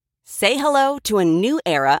 Say hello to a new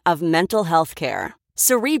era of mental health care.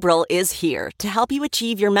 Cerebral is here to help you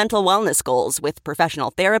achieve your mental wellness goals with professional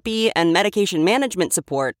therapy and medication management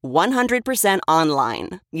support 100%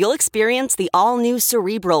 online. You'll experience the all-new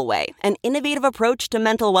Cerebral Way, an innovative approach to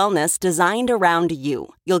mental wellness designed around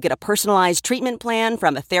you. You'll get a personalized treatment plan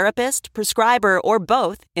from a therapist, prescriber, or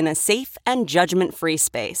both in a safe and judgment-free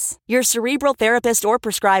space. Your Cerebral therapist or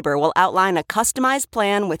prescriber will outline a customized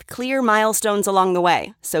plan with clear milestones along the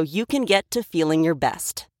way, so you can get to feeling your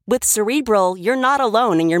best. With Cerebral, you're not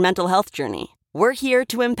alone in your mental health journey. We're here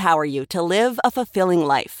to empower you to live a fulfilling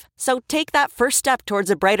life. So take that first step towards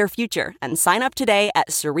a brighter future and sign up today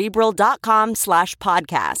at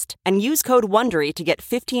Cerebral.com/podcast and use code WONDERY to get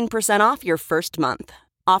 15% off your first month.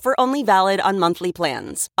 Offer only valid on monthly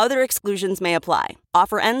plans. Other exclusions may apply.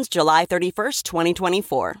 Offer ends July 31st,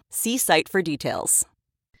 2024. See site for details.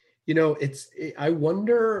 I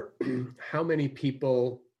wonder how many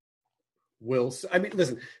people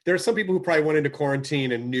listen, there are some people who probably went into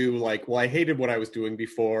quarantine and knew like, well, I hated what I was doing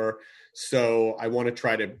before, so I want to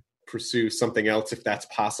try to pursue something else if that's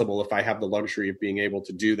possible, if I have the luxury of being able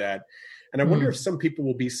to do that. And I wonder if some people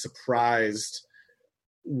will be surprised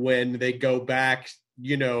when they go back,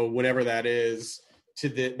 whenever that is, to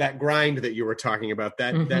that grind that you were talking about,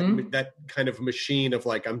 that kind of machine of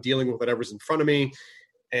like, I'm dealing with whatever's in front of me.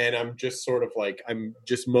 And I'm just sort of like, I'm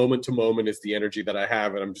just moment to moment is the energy that I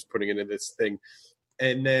have, and I'm just putting it into this thing.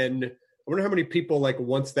 And then I wonder how many people, like,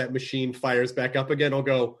 once that machine fires back up again, I'll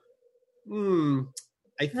go,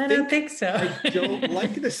 I don't think so. I don't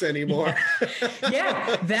like this anymore.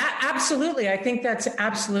 Yeah, that absolutely. I think that's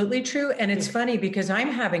absolutely true. And it's funny because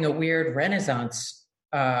I'm having a weird renaissance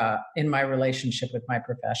in my relationship with my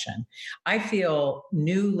profession. I feel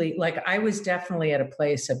like I was definitely at a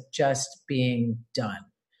place of just being done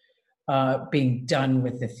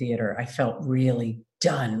with the theater. I felt really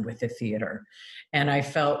done with the theater. And I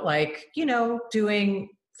felt like, doing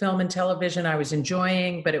film and television, I was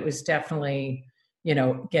enjoying, but it was definitely,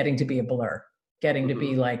 getting to be a blur, getting to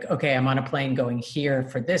be like, okay, I'm on a plane going here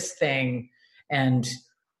for this thing. And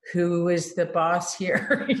who is the boss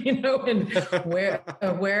here? And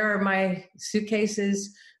where are my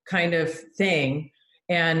suitcases kind of thing.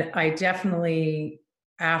 And I definitely,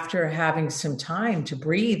 after having some time to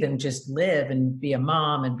breathe and just live and be a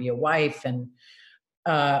mom and be a wife, and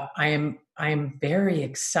I am very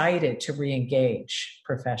excited to re-engage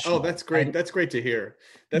professionally. Oh, that's great. That's great to hear.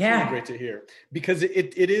 That's really great to hear, because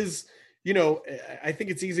it is, I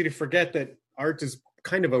think it's easy to forget that art is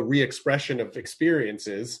kind of a re-expression of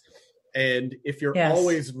experiences. And if you're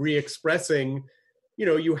always re-expressing,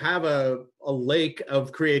 you have a lake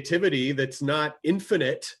of creativity that's not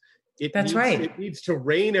infinite. It needs to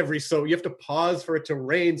rain so you have to pause for it to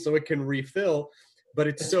rain so it can refill. But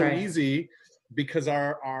it's easy because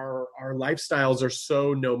our lifestyles are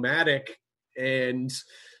so nomadic and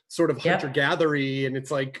sort of hunter-gathery, and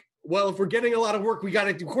it's like, well, if we're getting a lot of work, we got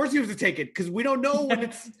to, of course you have to take it, because we don't know when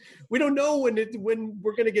when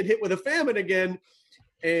we're going to get hit with a famine again.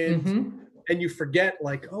 And and you forget,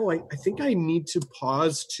 like, oh, I think I need to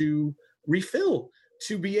pause to refill,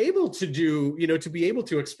 to be able to do, to be able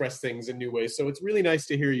to express things in new ways. So it's really nice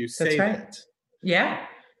to hear you say that. Yeah.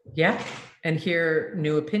 And hear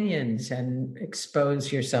new opinions and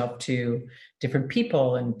expose yourself to different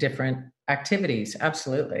people and different activities.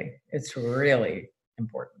 Absolutely. It's really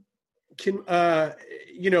important.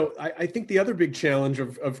 I think the other big challenge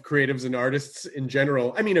of creatives and artists in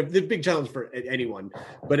general, I mean, the big challenge for anyone,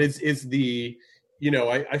 but is the,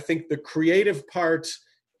 I think the creative part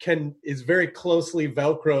is very closely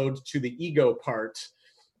Velcroed to the ego part.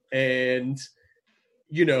 And,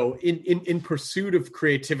 in pursuit of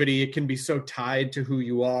creativity, it can be so tied to who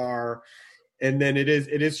you are. And then it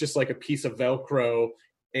is just like a piece of Velcro.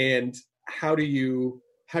 And how do you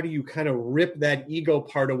kind of rip that ego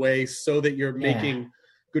part away so that you're making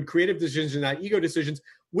good creative decisions and not ego decisions,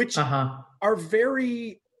 which is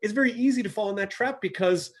very easy to fall in that trap,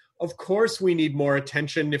 because of course we need more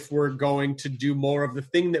attention if we're going to do more of the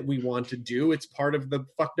thing that we want to do. It's part of the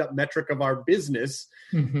fucked up metric of our business,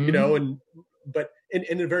 but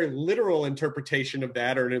in a very literal interpretation of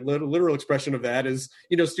that, or a literal expression of that is,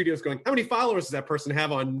 studios going, how many followers does that person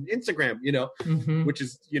have on Instagram, which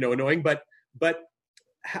is, annoying, but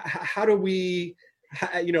how do we,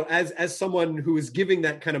 as someone who is giving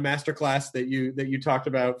that kind of masterclass that you talked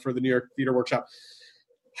about for the New York Theater Workshop,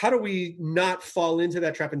 how do we not fall into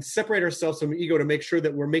that trap and separate ourselves from ego to make sure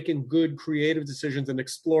that we're making good creative decisions and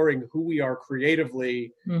exploring who we are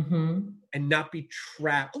creatively, and not be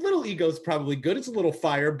trapped? A little ego is probably good. It's a little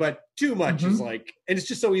fire, but too much is like, and it's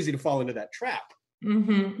just so easy to fall into that trap.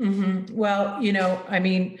 Well, I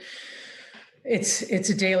mean, it's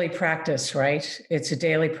a daily practice, right? It's a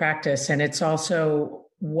daily practice. And it's also,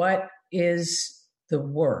 what is the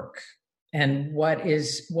work, and what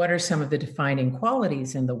are some of the defining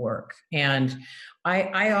qualities in the work? And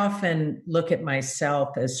I often look at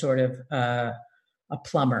myself as sort of a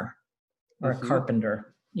plumber or a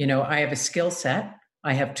carpenter. I have a skill set,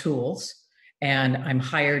 I have tools, and I'm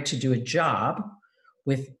hired to do a job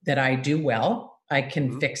that I do well. I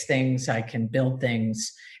can fix things, I can build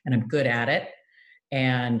things, and I'm good at it.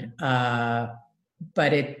 And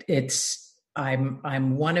but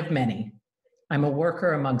I'm one of many. I'm a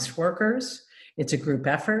worker amongst workers. It's a group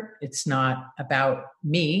effort. It's not about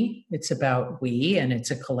me. It's about we, and it's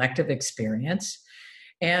a collective experience.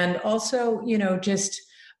 And also, just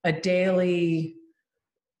a daily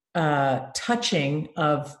touching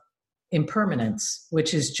of impermanence,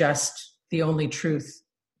 which is just the only truth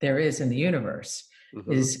there is in the universe,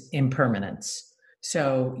 is impermanence.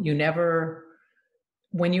 So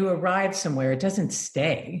when you arrive somewhere, it doesn't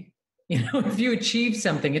stay. If you achieve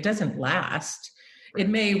something, it doesn't last. It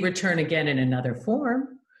may return again in another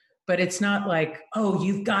form, but it's not like, oh,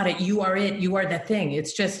 you've got it, you are the thing.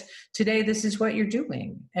 It's just, today, this is what you're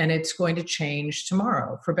doing, and it's going to change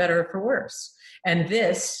tomorrow, for better or for worse. And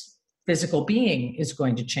this physical being is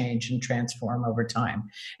going to change and transform over time.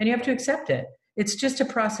 And you have to accept it. It's just a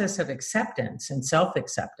process of acceptance and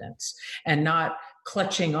self-acceptance, and not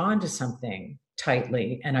clutching on to something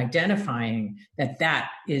tightly and identifying that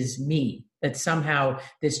is me, that somehow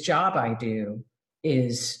this job I do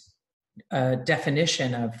is a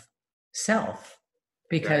definition of self,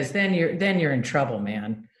 because then you're in trouble,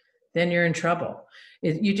 man. Then you're in trouble.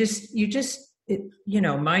 You just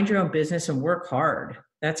mind your own business and work hard.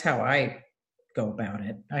 That's how I go about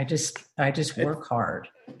it. I just work hard.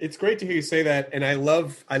 It's great to hear you say that. And I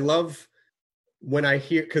love when I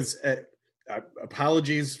hear, because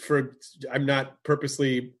apologies for, I'm not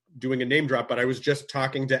purposely doing a name drop, but I was just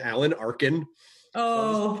talking to Alan Arkin.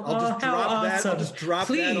 Oh, I'll just how drop awesome. that. I'll just drop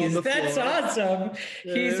Please, that on the that's floor. Awesome.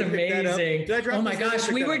 He's amazing. Did I drop oh my this?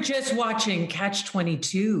 gosh, we were just watching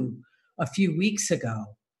Catch-22 a few weeks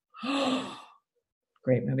ago.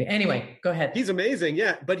 Great movie. Anyway, go ahead. He's amazing,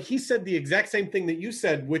 yeah. But he said the exact same thing that you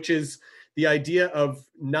said, which is the idea of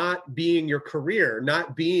not being your career,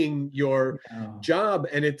 not being your job.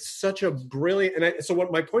 And it's such a brilliant, so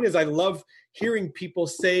what my point is, I love hearing people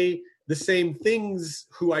say the same things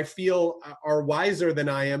who I feel are wiser than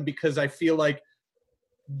I am, because I feel like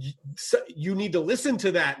you need to listen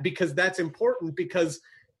to that, because that's important, because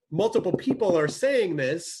multiple people are saying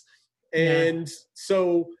this. And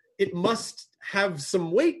so it must have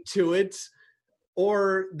some weight to it,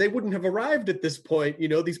 or they wouldn't have arrived at this point,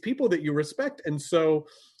 these people that you respect. And so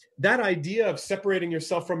that idea of separating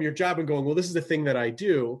yourself from your job and going, well, this is the thing that I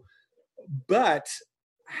do, but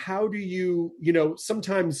how do you,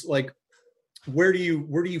 sometimes, like, where do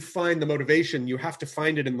you find the motivation? You have to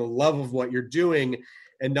find it in the love of what you're doing,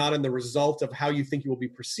 and not in the result of how you think you will be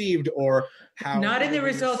perceived, or how not in the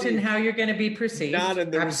result in how you're going to be perceived. Not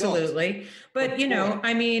in the absolutely result. But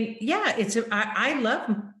I mean, yeah, I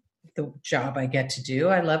love the job I get to do.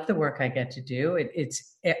 I love the work I get to do.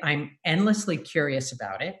 I'm endlessly curious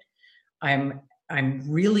about it. I'm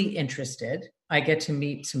really interested. I get to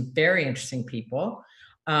meet some very interesting people.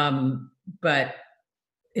 But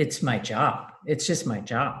it's my job. It's just my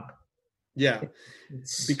job. Yeah.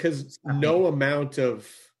 Because no amount of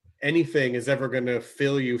anything is ever going to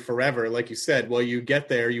fill you forever. Like you said, well, you get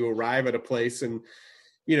there, you arrive at a place, and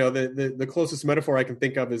the closest metaphor I can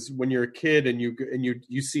think of is when you're a kid and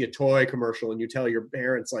you see a toy commercial and you tell your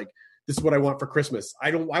parents, like, this is what I want for Christmas.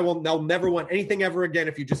 I'll never want anything ever again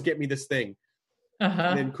if you just get me this thing.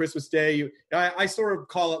 And then Christmas Day, I sort of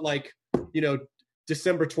call it like,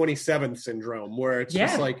 December 27th syndrome, where it's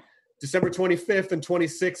just like December 25th and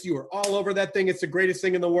 26th, you are all over that thing. It's the greatest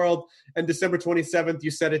thing in the world. And December 27th, you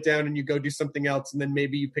set it down and you go do something else. And then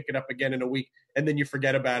maybe you pick it up again in a week and then you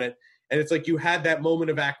forget about it. And it's like you had that moment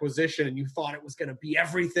of acquisition and you thought it was going to be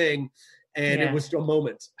everything. And it was a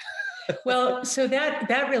moment. Well, so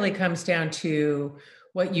that really comes down to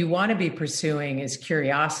what you want to be pursuing is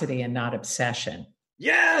curiosity and not obsession.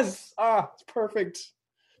 Yes. It's perfect.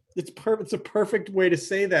 It's a perfect way to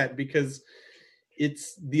say that, because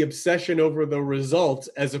it's the obsession over the result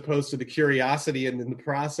as opposed to the curiosity and in the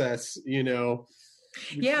process,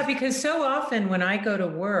 Yeah, because so often when I go to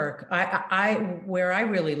work, where I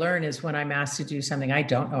really learn is when I'm asked to do something I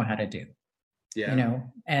don't know how to do. Yeah.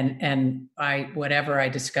 And whatever I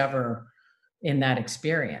discover in that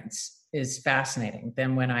experience is fascinating.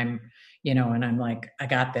 Then when I'm and I'm like, I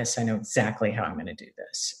got this, I know exactly how I'm going to do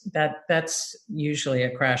this. That's usually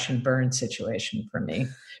a crash and burn situation for me,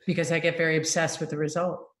 because I get very obsessed with the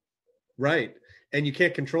result. Right. And you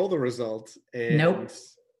can't control the result. And, nope.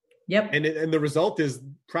 Yep. And the result is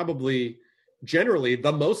probably generally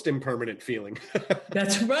the most impermanent feeling.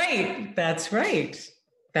 That's right. That's right.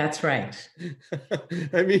 That's right.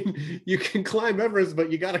 I mean, you can climb Everest,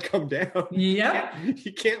 but you got to come down. Yep.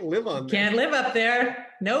 You can't live on there. Can't live up there.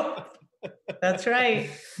 Nope. That's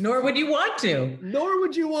right. Nor would you want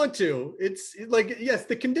to. It's like, yes,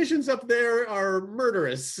 the conditions up there are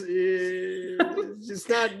murderous. It's just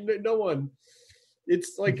not, no one.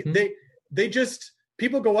 It's like they just,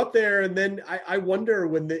 people go up there, and then I wonder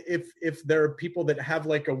if there are people that have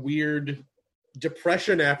like a weird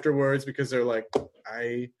depression afterwards because they're like,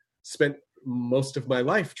 I spent most of my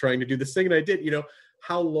life trying to do this thing and I did,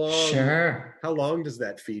 how long does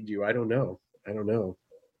that feed you? I don't know.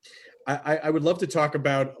 I would love to talk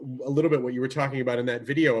about a little bit what you were talking about in that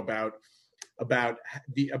video about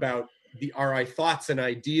the RI thoughts and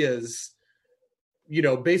ideas,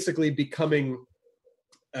 basically becoming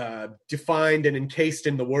defined and encased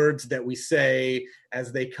in the words that we say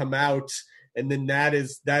as they come out. And then that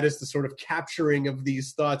is the sort of capturing of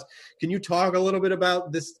these thoughts. Can you talk a little bit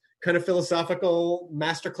about this kind of philosophical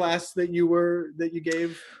masterclass that you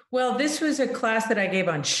gave? Well, this was a class that I gave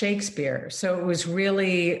on Shakespeare. So it was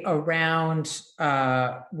really around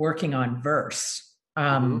working on verse,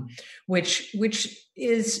 which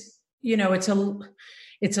is, it's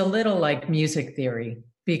a little like music theory,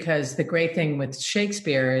 because the great thing with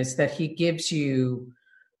Shakespeare is that he gives you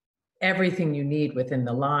everything you need within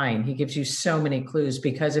the line. He gives you so many clues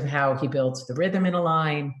because of how he builds the rhythm in a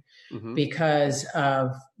line, because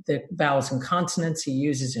of the vowels and consonants he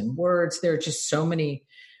uses in words. There are just so many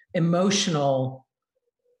emotional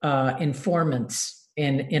informants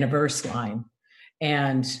in a verse line.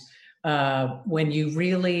 And when you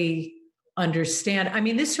really understand, I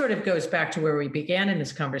mean, this sort of goes back to where we began in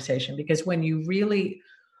this conversation, because when you really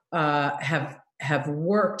have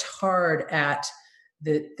worked hard at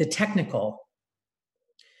the technical,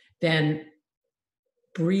 then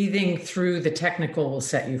breathing through the technical will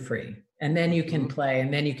set you free. And then you can play,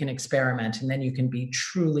 and then you can experiment, and then you can be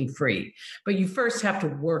truly free. But you first have to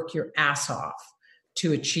work your ass off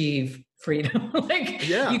to achieve freedom.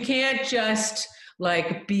 You can't just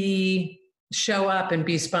show up and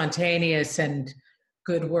be spontaneous and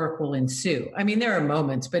good work will ensue. I mean, there are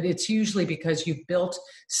moments, but it's usually because you've built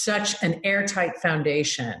such an airtight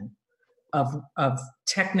foundation of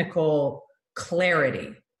technical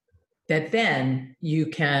clarity that then you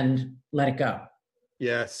can let it go.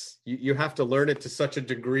 Yes, you have to learn it to such a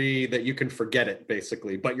degree that you can forget it,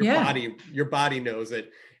 basically. But your body knows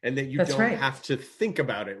it, and that you don't have to think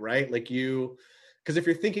about it, right? Because if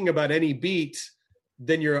you're thinking about any beat,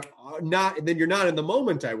 then you're not in the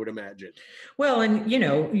moment, I would imagine. Well, and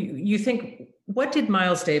you think, what did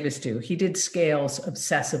Miles Davis do? He did scales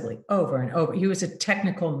obsessively over and over. He was a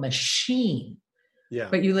technical machine. Yeah.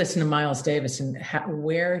 But you listen to Miles Davis and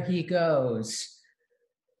where he goes,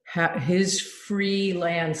 his free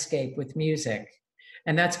landscape with music.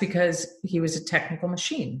 And that's because he was a technical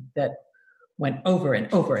machine that went over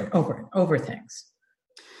and over and over and over things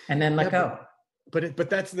and then let go. But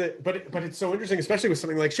it's so interesting, especially with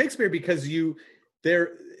something like Shakespeare, because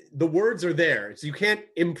the words are there. So you can't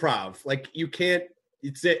improv. Like you can't,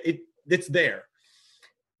 it's there.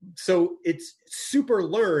 So it's super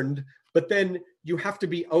learned, but then you have to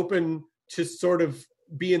be open to sort of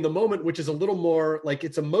be in the moment, which is a little more like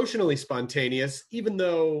it's emotionally spontaneous, even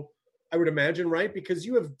though I would imagine, right? Because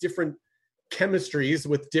you have different chemistries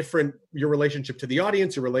with your relationship to the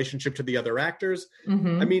audience, your relationship to the other actors.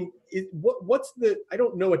 Mm-hmm. I mean, I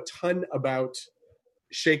don't know a ton about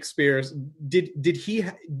Shakespeare's.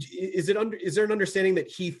 Is there an understanding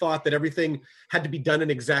that he thought that everything had to be done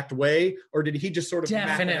an exact way, or did he just sort of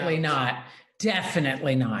Definitely not.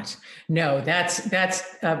 Definitely not. No, that's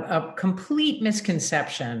a complete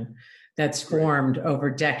misconception that's formed over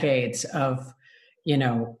decades of,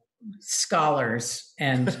 scholars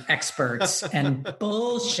and experts and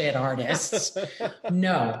bullshit artists.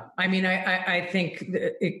 No, I mean, I think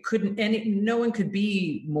it couldn't, no one could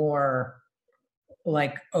be more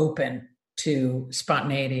like open to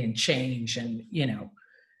spontaneity and change and,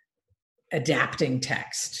 adapting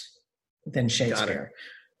text than Shakespeare.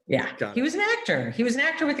 Yeah. He was an actor. He was an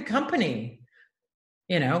actor with a company.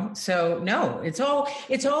 So no, it's all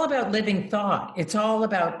about living thought. It's all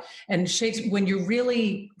about, and Shakespeare, when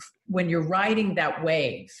you're riding that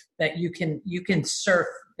wave that you can surf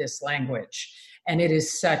this language, and it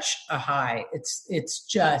is such a high, it's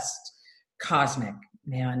just cosmic,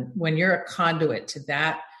 man. When you're a conduit to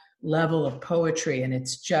that level of poetry, and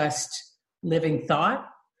it's just living thought,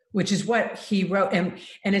 which is what he wrote. And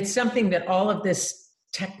it's something that all of this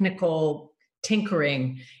technical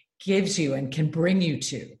tinkering gives you and can bring you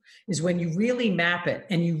to, is when you really map it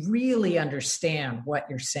and you really understand what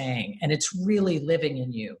you're saying and it's really living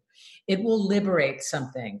in you. It will liberate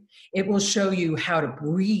something. It will show you how to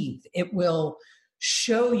breathe. It will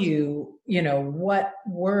show you, what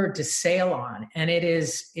word to sail on. And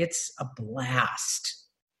it's a blast.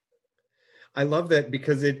 I love that,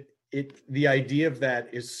 because the idea of that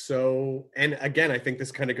is so, and again, I think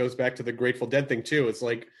this kind of goes back to the Grateful Dead thing too. It's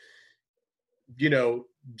like,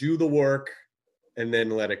 do the work and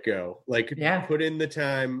then let it go. Like put in the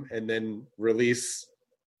time and then release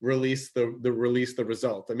the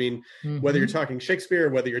result. I mean, whether you're talking Shakespeare,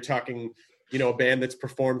 whether you're talking, a band that's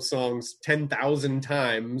performed songs 10,000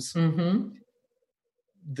 times,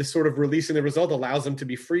 the sort of releasing the result allows them to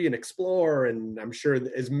be free and explore. And I'm sure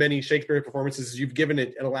as many Shakespeare performances as you've given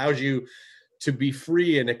it allows you to be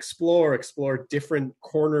free and explore different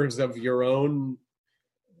corners of your own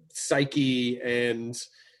psyche. And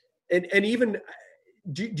even,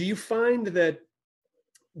 do you find that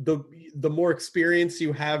the more experience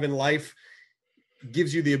you have in life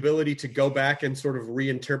gives you the ability to go back and sort of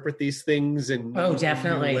reinterpret these things in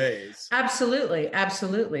definitely new ways?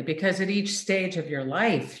 Absolutely. Because at each stage of your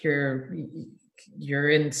life, you're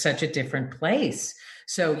in such a different place.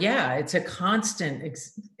 So yeah, it's a constant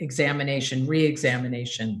examination,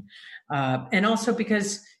 re-examination. And also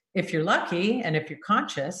because if you're lucky and if you're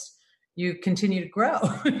conscious, you continue to grow,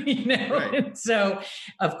 Right. And so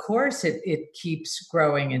of course it keeps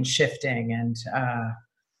growing and shifting. And,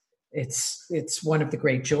 it's one of the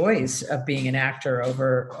great joys of being an actor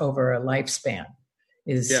over a lifespan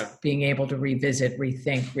is being able to revisit,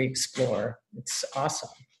 rethink, re-explore. It's awesome.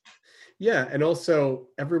 Yeah. And also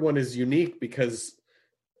everyone is unique because,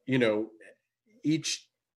 each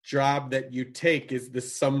job that you take is the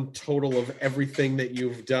sum total of everything that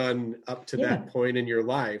you've done up to that point in your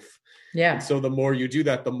life. Yeah. And so the more you do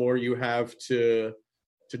that, the more you have to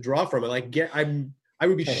draw from it. I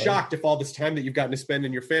would be shocked if all this time that you've gotten to spend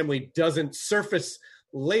in your family doesn't surface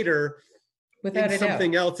later without in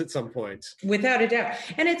something else at some point. Without a doubt.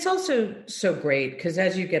 And it's also so great because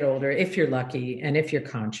as you get older, if you're lucky and if you're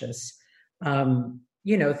conscious,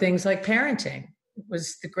 things like parenting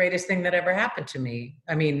was the greatest thing that ever happened to me.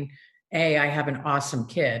 I mean, I have an awesome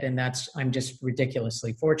kid, and I'm just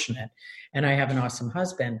ridiculously fortunate, and I have an awesome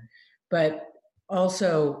husband, but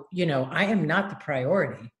also, I am not the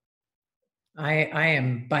priority. I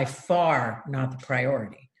am by far not the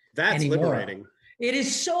priority. That's anymore. Liberating. It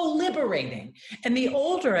is so liberating. And the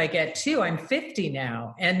older I get too, I'm 50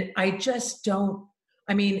 now, and I just don't,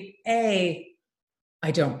 I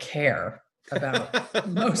don't care. about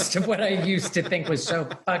most of what I used to think was so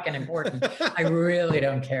fucking important. I really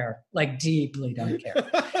don't care, like deeply don't care.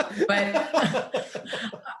 But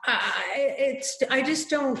I just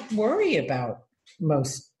don't worry about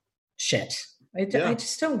most shit. I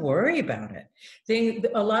just don't worry about it.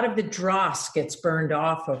 A lot of the dross gets burned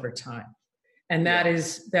off over time. And that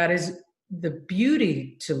is the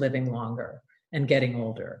beauty to living longer and getting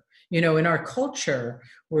older. You know, in our culture,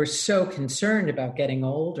 we're so concerned about getting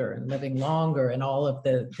older and living longer and all of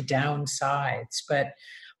the downsides. But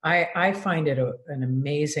I find it an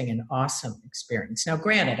amazing and awesome experience. Now,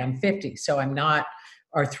 granted, I'm 50, so I'm not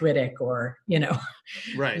arthritic or,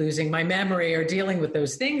 right, losing my memory or dealing with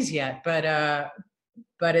those things yet. But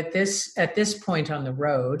at this point on the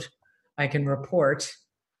road, I can report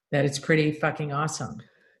that it's pretty fucking awesome.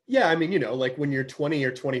 Yeah, I mean, like when you're 20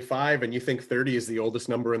 or 25 and you think 30 is the oldest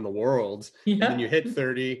number in the world, and then you hit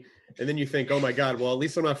 30, and then you think, oh my God, well, at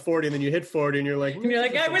least I'm not 40, and then you hit 40, and you're like,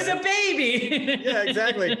 I was a baby. Yeah,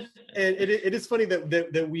 exactly. And it is funny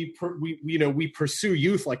that we pursue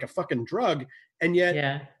youth like a fucking drug, and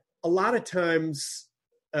yet a lot of times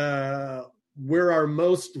we're our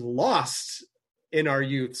most lost in our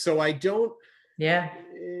youth. So I don't. Yeah.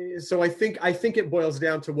 So I think it boils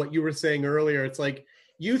down to what you were saying earlier. It's like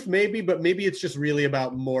youth maybe, but maybe it's just really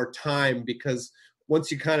about more time, because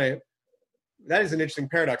once you that is an interesting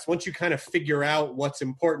paradox. Once you kind of figure out what's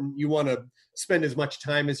important, you want to spend as much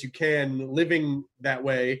time as you can living that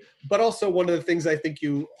way. But also one of the things I think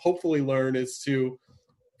you hopefully learn is to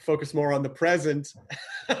focus more on the present.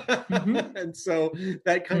 Mm-hmm. And so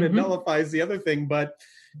that kind of nullifies the other thing. But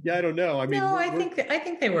yeah, I don't know. I mean, I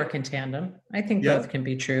think they work in tandem. I think both can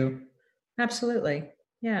be true. Absolutely.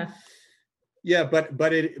 Yeah. Yeah. But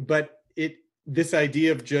this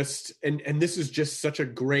idea of just, and this is just such a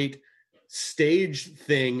great stage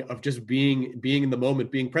thing of just being in the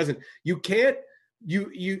moment, being present. You can't,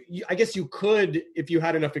 I guess you could, if you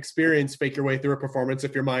had enough experience, fake your way through a performance.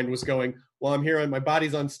 If your mind was going, well, I'm here and my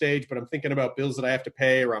body's on stage, but I'm thinking about bills that I have to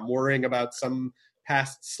pay, or I'm worrying about some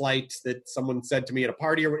past slight that someone said to me at a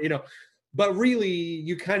party, or, but really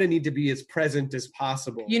you kind of need to be as present as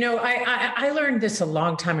possible. I learned this a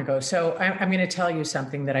long time ago. So I'm going to tell you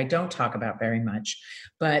something that I don't talk about very much,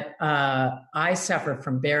 but I suffer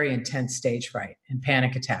from very intense stage fright and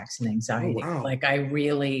panic attacks and anxiety. Oh, wow. Like I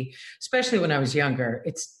really, especially when I was younger,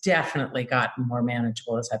 it's definitely gotten more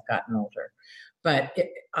manageable as I've gotten older. But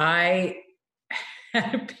I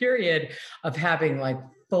had a period of having like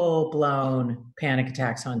full-blown panic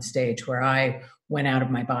attacks on stage where I went out of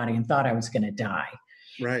my body and thought I was going to die.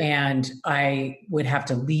 Right. And I would have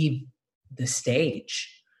to leave the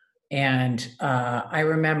stage. And I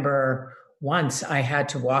remember once I had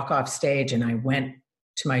to walk off stage and I went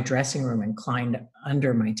to my dressing room and climbed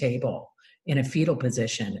under my table in a fetal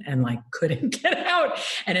position and like couldn't get out.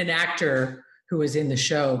 And an actor who was in the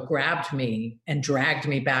show grabbed me and dragged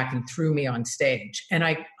me back and threw me on stage. And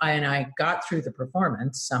I got through the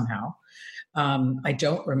performance somehow. I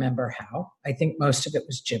don't remember how. I think most of it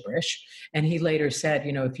was gibberish. And he later said,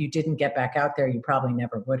 if you didn't get back out there, you probably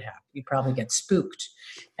never would have. You'd probably get spooked.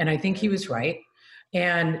 And I think he was right.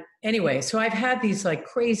 And anyway, so I've had these like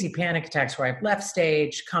crazy panic attacks where I've left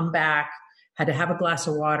stage, come back, had to have a glass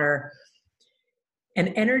of water.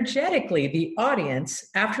 And energetically, the audience,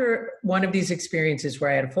 after one of these experiences where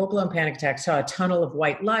I had a full-blown panic attack, saw a tunnel of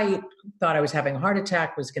white light, thought I was having a heart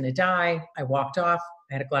attack, was going to die. I walked off.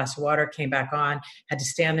 I had a glass of water, came back on, had to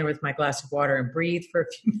stand there with my glass of water and breathe for a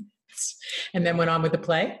few minutes, and then went on with the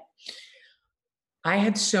play. I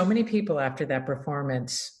had so many people after that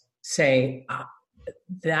performance say,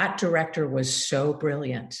 that director was so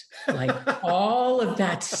brilliant. Like all of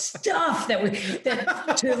that stuff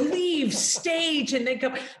that to leave stage and then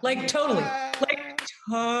come, like totally.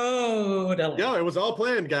 No, it was all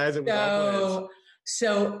planned, guys. It was all planned.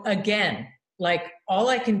 So again, like all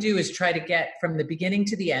I can do is try to get from the beginning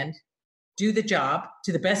to the end, do the job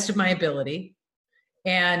to the best of my ability,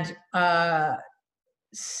 and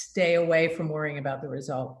stay away from worrying about the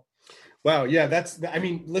result. Wow. Yeah.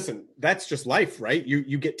 Listen, that's just life, right?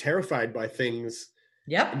 You get terrified by things.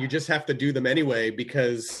 Yep. And you just have to do them anyway,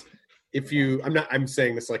 because I'm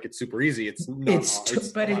saying this like it's super easy. It's not.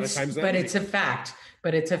 But it's a fact.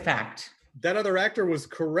 That other actor was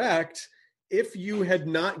correct. If you had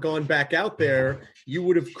not gone back out there, you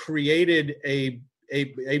would have created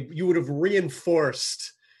you would have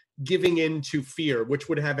reinforced giving in to fear, which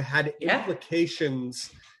would have had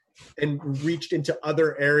implications and reached into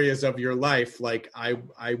other areas of your life. Like I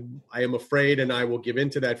am afraid and I will give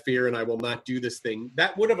into that fear and I will not do this thing.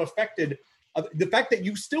 That would have affected the fact that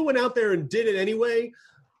you still went out there and did it anyway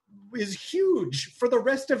is huge for the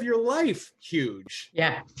rest of your life. Huge.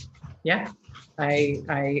 Yeah.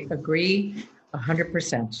 I agree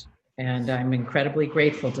 100%. And I'm incredibly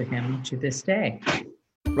grateful to him to this day.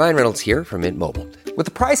 Ryan Reynolds here from Mint Mobile. With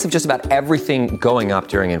the price of just about everything going up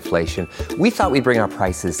during inflation, we thought we'd bring our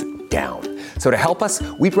prices down. So to help us,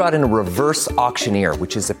 we brought in a reverse auctioneer,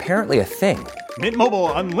 which is apparently a thing. Mint Mobile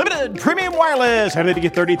Unlimited Premium Wireless. How to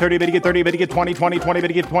get 30, 30, bit to get 30, bit to get 20, 20, 20, bit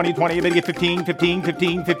to get 20, 20, bit to get 15, 15,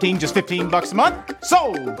 15, 15, just $15 a month?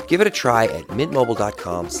 Sold! Give it a try at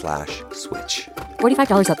mintmobile.com/switch.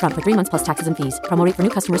 $45 up front for 3 months plus taxes and fees. Promo rate for new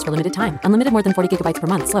customers for limited time. Unlimited more than 40 gigabytes per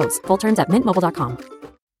month. Slows full terms at mintmobile.com.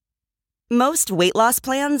 Most weight loss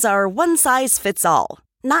plans are one size fits all,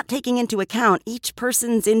 not taking into account each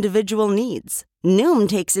person's individual needs. Noom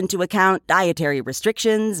takes into account dietary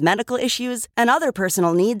restrictions, medical issues, and other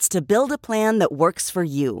personal needs to build a plan that works for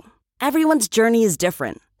you. Everyone's journey is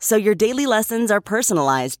different, so your daily lessons are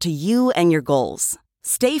personalized to you and your goals.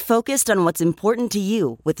 Stay focused on what's important to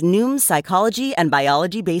you with Noom's psychology and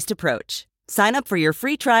biology-based approach. Sign up for your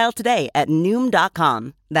free trial today at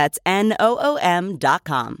Noom.com. That's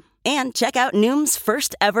Noom.com. And check out Noom's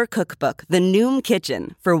first ever cookbook, The Noom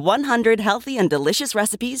Kitchen, for 100 healthy and delicious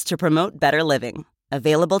recipes to promote better living.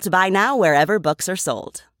 Available to buy now wherever books are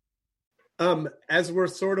sold. As we're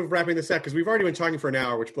sort of wrapping this up, because we've already been talking for an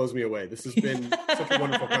hour, which blows me away. This has been such a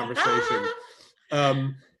wonderful conversation.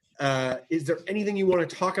 Is there anything you want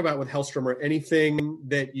to talk about with Helstrom, or anything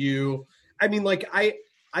that you, I mean, like I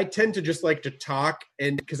tend to just like to talk,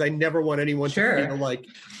 and because I never want anyone to feel like,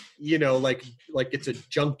 you know, like it's a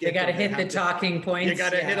junket. You got to hit the talking points. You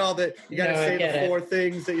got to hit all the, you got to say the four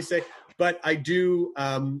things that you say. But I do,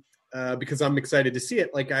 because I'm excited to see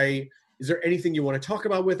it. Like is there anything you want to talk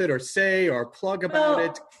about with it, or say, or plug about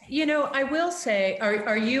it? You know, I will say,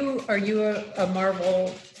 are you a Marvel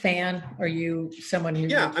fan? Are you someone who?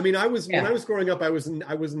 Yeah, I mean, when I was growing up, I was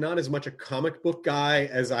not as much a comic book guy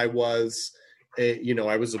as I was.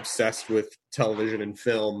 I was obsessed with television and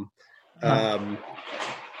film.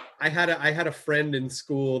 I had a friend in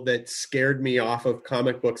school that scared me off of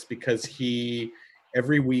comic books because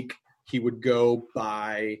every week he would go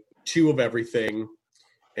buy 2 of everything,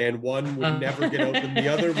 and one would never get opened. The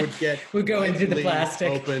other would go into the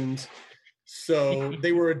plastic opened. So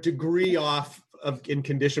they were a degree off in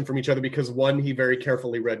condition from each other, because one he very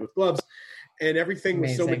carefully read with gloves, and everything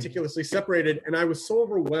was so meticulously separated. And I was so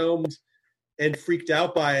overwhelmed and freaked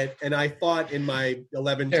out by it. And I thought in my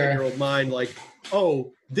 10-year-old mind, like,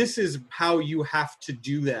 oh, this is how you have to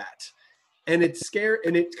do that. And it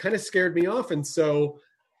kind of scared me off. And so,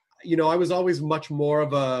 I was always much more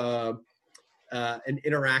of an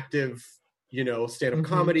interactive, stand-up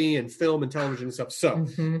comedy and film and television and stuff. So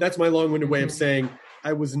that's my long-winded way of saying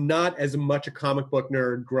I was not as much a comic book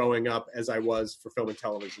nerd growing up as I was for film and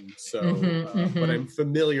television. So, but I'm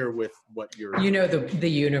familiar with what you're... the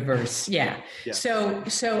universe. Yeah.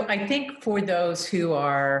 So I think for those who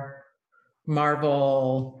are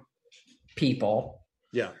Marvel people,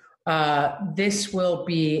 this will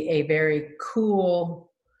be a very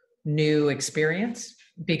cool new experience,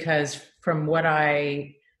 because from what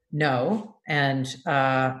I know, and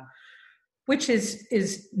which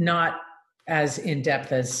is not as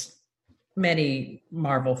in-depth as many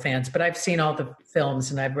Marvel fans, but I've seen all the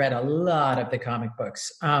films and I've read a lot of the comic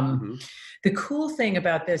books. The cool thing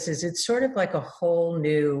about this is it's sort of like a whole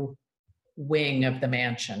new wing of the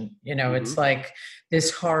mansion. It's like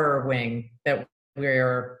this horror wing that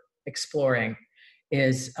we're exploring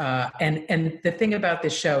is, and the thing about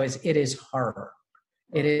this show is it is horror.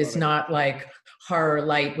 It is not like horror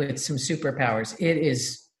light with some superpowers. It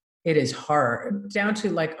is horror, down to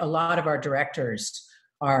like a lot of our directors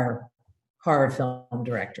are horror film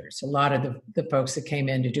directors. A lot of the folks that came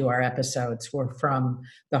in to do our episodes were from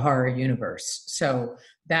the horror universe. So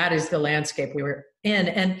that is the landscape we were in.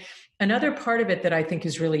 And another part of it that I think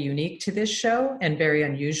is really unique to this show and very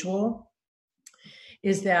unusual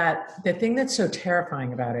is that the thing that's so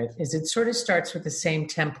terrifying about it is it sort of starts with the same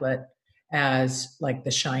template as like The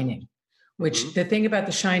Shining, which the thing about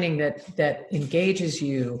The Shining that engages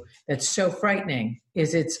you, that's so frightening,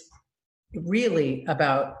 is it's really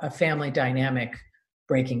about a family dynamic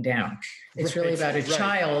breaking down. It's really about a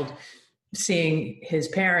child seeing his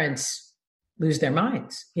parents lose their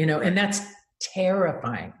minds, and that's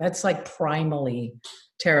terrifying. That's like primally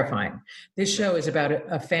terrifying. This show is about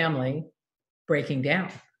a family breaking down.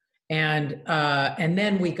 And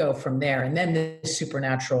then we go from there. And then the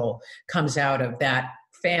supernatural comes out of that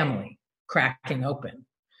family cracking open.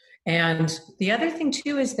 And the other thing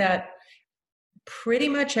too is that pretty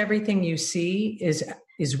much everything you see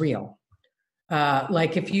is real.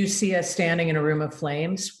 Like if you see us standing in a room of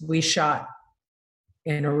flames, we shot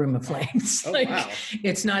in a room of flames. Oh, like wow.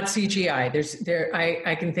 It's not CGI.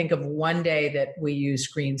 I can think of one day that we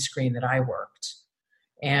used green screen that I worked,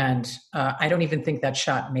 and I don't even think that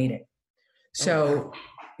shot made it. So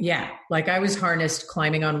yeah, like I was harnessed,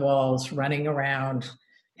 climbing on walls, running around,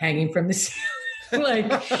 hanging from the ceiling.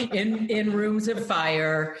 Like in rooms of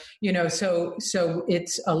fire, so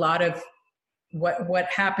it's a lot of what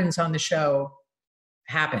happens on the show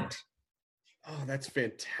happened. Oh, that's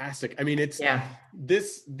fantastic. I mean, it's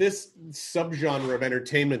this subgenre of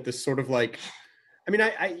entertainment, this sort of like, I mean,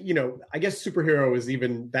 I guess superhero is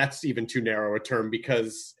that's even too narrow a term,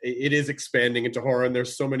 because it is expanding into horror and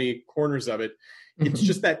there's so many corners of it. It's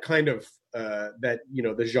just that kind of,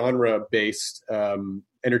 the genre based,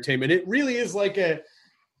 entertainment. It really is like a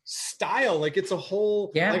style, like it's a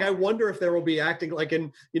whole, like I wonder if there will be acting like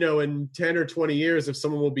in 10 or 20 years, if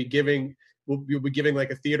someone will be giving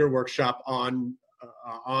like a theater workshop on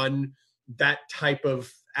that type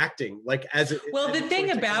of acting, like the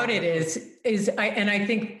thing about it is I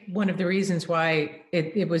think one of the reasons why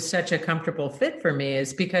it was such a comfortable fit for me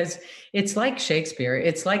is because it's like Shakespeare,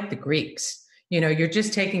 it's like the Greeks. You're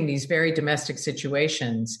just taking these very domestic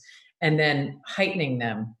situations and then heightening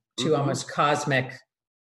them to almost cosmic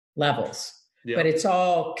levels. Yeah. But it's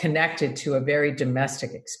all connected to a very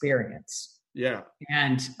domestic experience. Yeah.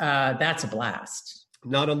 And that's a blast.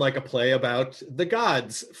 Not unlike a play about the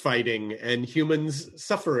gods fighting and humans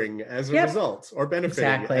suffering as a result, or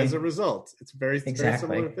benefiting as a result. It's a very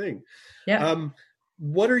similar thing. Yeah.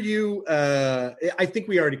 What are you, I think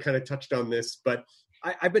we already kind of touched on this, but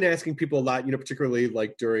I've been asking people a lot, particularly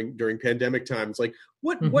like during pandemic times, like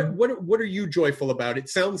what are you joyful about? It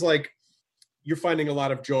sounds like you're finding a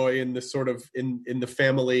lot of joy in this sort of in the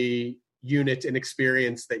family unit and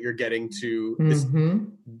experience that you're getting to this, the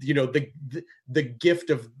gift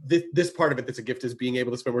of this part of it that's a gift is being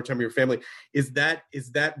able to spend more time with your family. Is that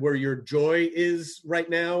where your joy is right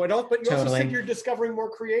now at all? But you also said you're discovering more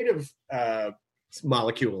creative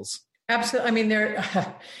molecules. Absolutely. I mean,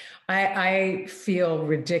 I feel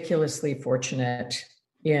ridiculously fortunate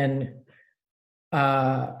in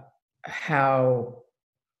how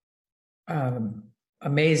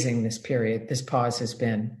amazing this pause has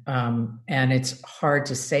been. And it's hard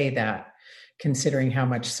to say that considering how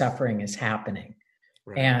much suffering is happening.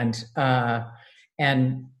 Right. And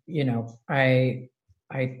I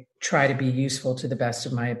try to be useful to the best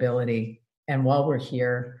of my ability. And while we're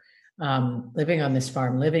here, living on this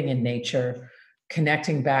farm, living in nature,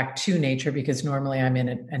 connecting back to nature, because normally I'm in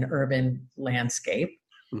an urban landscape.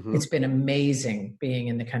 Mm-hmm. It's been amazing being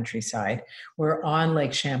in the countryside. We're on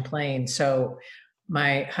Lake Champlain. So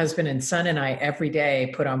my husband and son and I every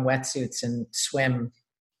day put on wetsuits and swim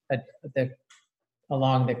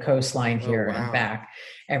along the coastline here and back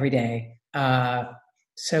every day.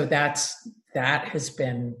 So that has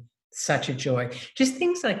been such a joy. Just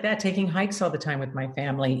things like that, taking hikes all the time with my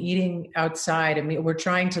family, eating outside. I mean, we're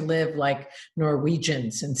trying to live like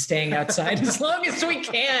Norwegians and staying outside as long as we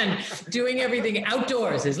can, doing everything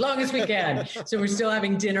outdoors as long as we can. So we're still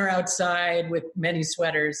having dinner outside with many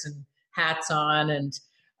sweaters and hats on. And,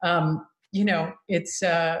 it's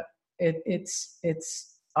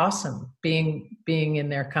awesome being in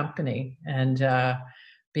their company and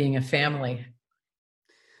being a family.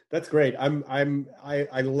 That's great.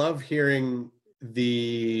 I love hearing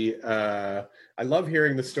the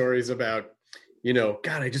stories about,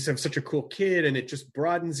 God, I just have such a cool kid, and it just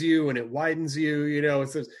broadens you and it widens you.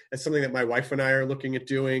 It's something that my wife and I are looking at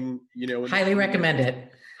doing. Highly recommend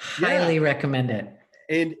it. Highly recommend it.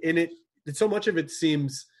 And so much of it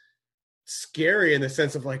seems scary in the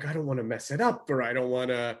sense of like, I don't want to mess it up, or I don't want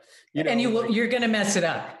to, And you're going to mess it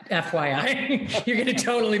up, FYI. You're going to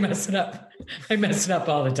totally mess it up. I mess it up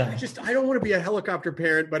all the time. I don't want to be a helicopter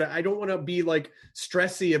parent, but I don't want to be like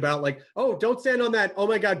stressy about like, oh, don't stand on that. Oh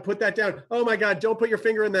my God, put that down. Oh my God, don't put your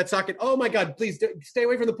finger in that socket. Oh my God, please stay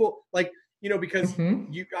away from the pool. Like, because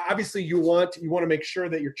you obviously you want to make sure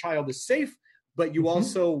that your child is safe, but you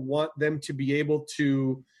also want them to be able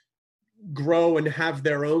to grow and have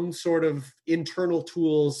their own sort of internal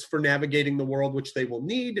tools for navigating the world, which they will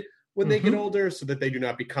need when they get older, so that they do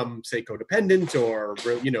not become, say, codependent or,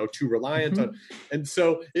 too reliant on. And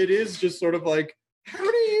so it is just sort of like, how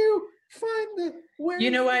do you find the way?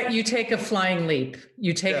 You know what? You take a flying leap.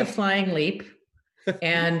 A flying leap.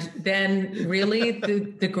 And then really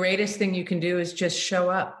the greatest thing you can do is just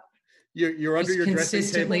show up. You're under your dressing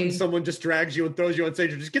table and someone just drags you and throws you on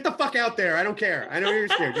stage. Just get the fuck out there. I don't care. I know you're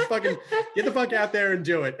scared. Just fucking get the fuck out there and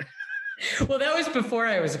do it. Well, that was before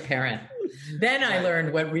I was a parent. Then I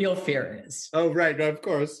learned what real fear is. Oh, right. No, of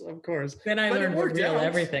course. Then I learned what real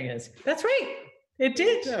everything is. That's right. It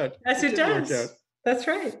did. Yes, it does. That's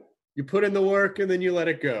right. You put in the work and then you let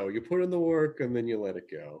it go. You put in the work and then you let it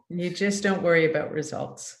go. You just don't worry about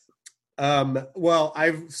results. Well,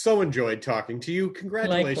 I've so enjoyed talking to you.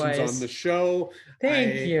 Congratulations Likewise. on the show.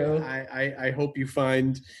 Thank you. I hope you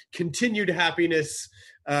find continued happiness.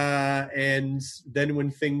 And then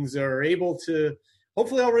when things are able to,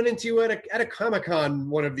 hopefully I'll run into you at a Comic-Con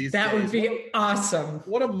one of these days. That would be awesome.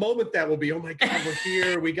 What a moment that will be. Oh my God, we're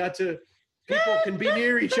here. We got to, people can be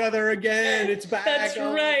near each other again. It's back. That's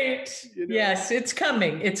right. You know? Yes, it's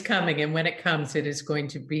coming. It's coming. And when it comes, it is going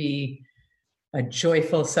to be a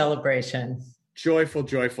joyful celebration.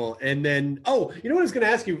 Joyful. And then, you know what I was going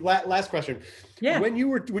to ask you? Last question. Yeah. When you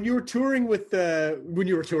were touring with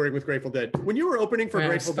Grateful Dead, when you were opening for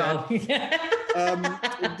Grateful Dead,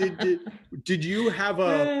 did you have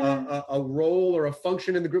a role or a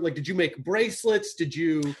function in the group? Like, did you make bracelets? Did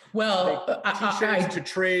you make t-shirts to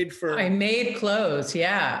trade for? I made clothes.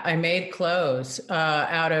 Yeah, I made clothes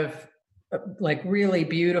out of like really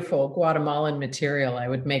beautiful Guatemalan material. I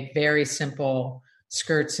would make very simple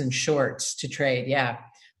skirts and shorts to trade. Yeah.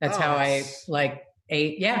 That's how I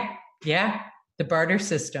ate. Yeah. The barter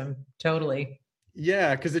system. Totally.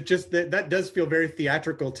 Yeah. Cause it just, that does feel very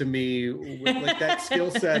theatrical to me with like that skill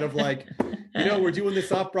set of like, we're doing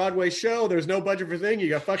this off-Broadway show. There's no budget for thing. You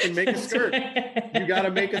got to fucking make a skirt. You got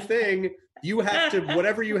to make a thing. You have to,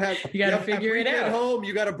 whatever you have, you got to figure it out at home.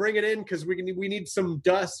 You got to bring it in because we need some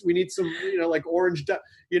dust. We need some, like orange dust,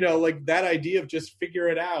 like that idea of just figure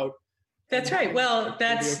it out. That's right. Well,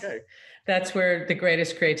 that's where the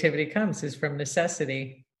greatest creativity comes, is from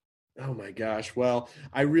necessity. Oh my gosh. Well,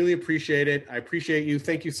 I really appreciate it. I appreciate you.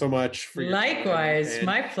 Thank you so much for your Likewise. time.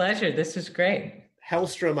 My pleasure. This is great.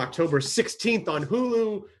 Hellstrom, October 16th on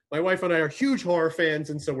Hulu. My wife and I are huge horror fans,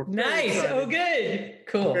 and so we're nice. Excited. Oh, good.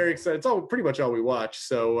 Cool. We're very excited. It's pretty much all we watch.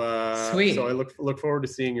 So sweet. So I look forward to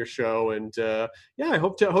seeing your show, and I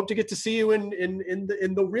hope to get to see you in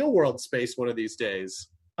the real world space one of these days.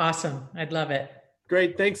 Awesome. I'd love it.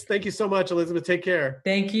 Great. Thanks. Thank you so much, Elizabeth. Take care.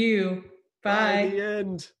 Thank you. Bye. The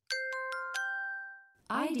end.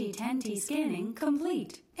 ID10T scanning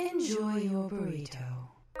complete. Enjoy your burrito.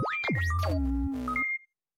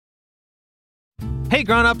 Hey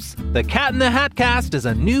grown-ups, the Cat in the Hat Cast is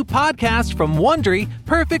a new podcast from Wondery,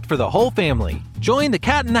 perfect for the whole family. Join the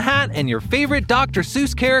Cat in the Hat and your favorite Dr.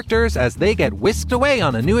 Seuss characters as they get whisked away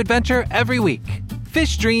on a new adventure every week.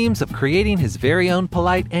 Fish dreams of creating his very own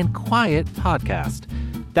polite and quiet podcast.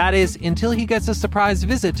 That is, until he gets a surprise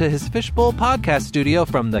visit to his Fishbowl podcast studio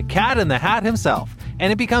from the Cat in the Hat himself,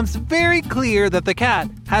 and it becomes very clear that the cat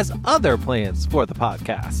has other plans for the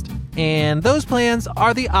podcast. And those plans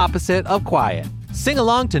are the opposite of quiet. Sing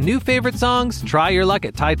along to new favorite songs, try your luck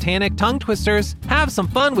at Titanic tongue twisters, have some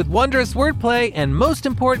fun with wondrous wordplay, and most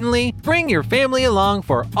importantly, bring your family along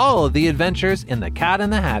for all of the adventures in the Cat in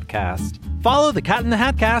the Hat Cast. Follow the Cat in the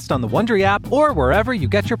Hat Cast on the Wondery app or wherever you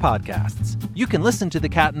get your podcasts. You can listen to the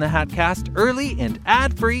Cat in the Hat Cast early and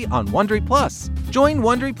ad-free on Wondery Plus. Join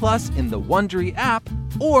Wondery Plus in the Wondery app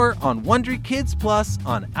or on Wondery Kids Plus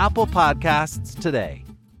on Apple Podcasts today.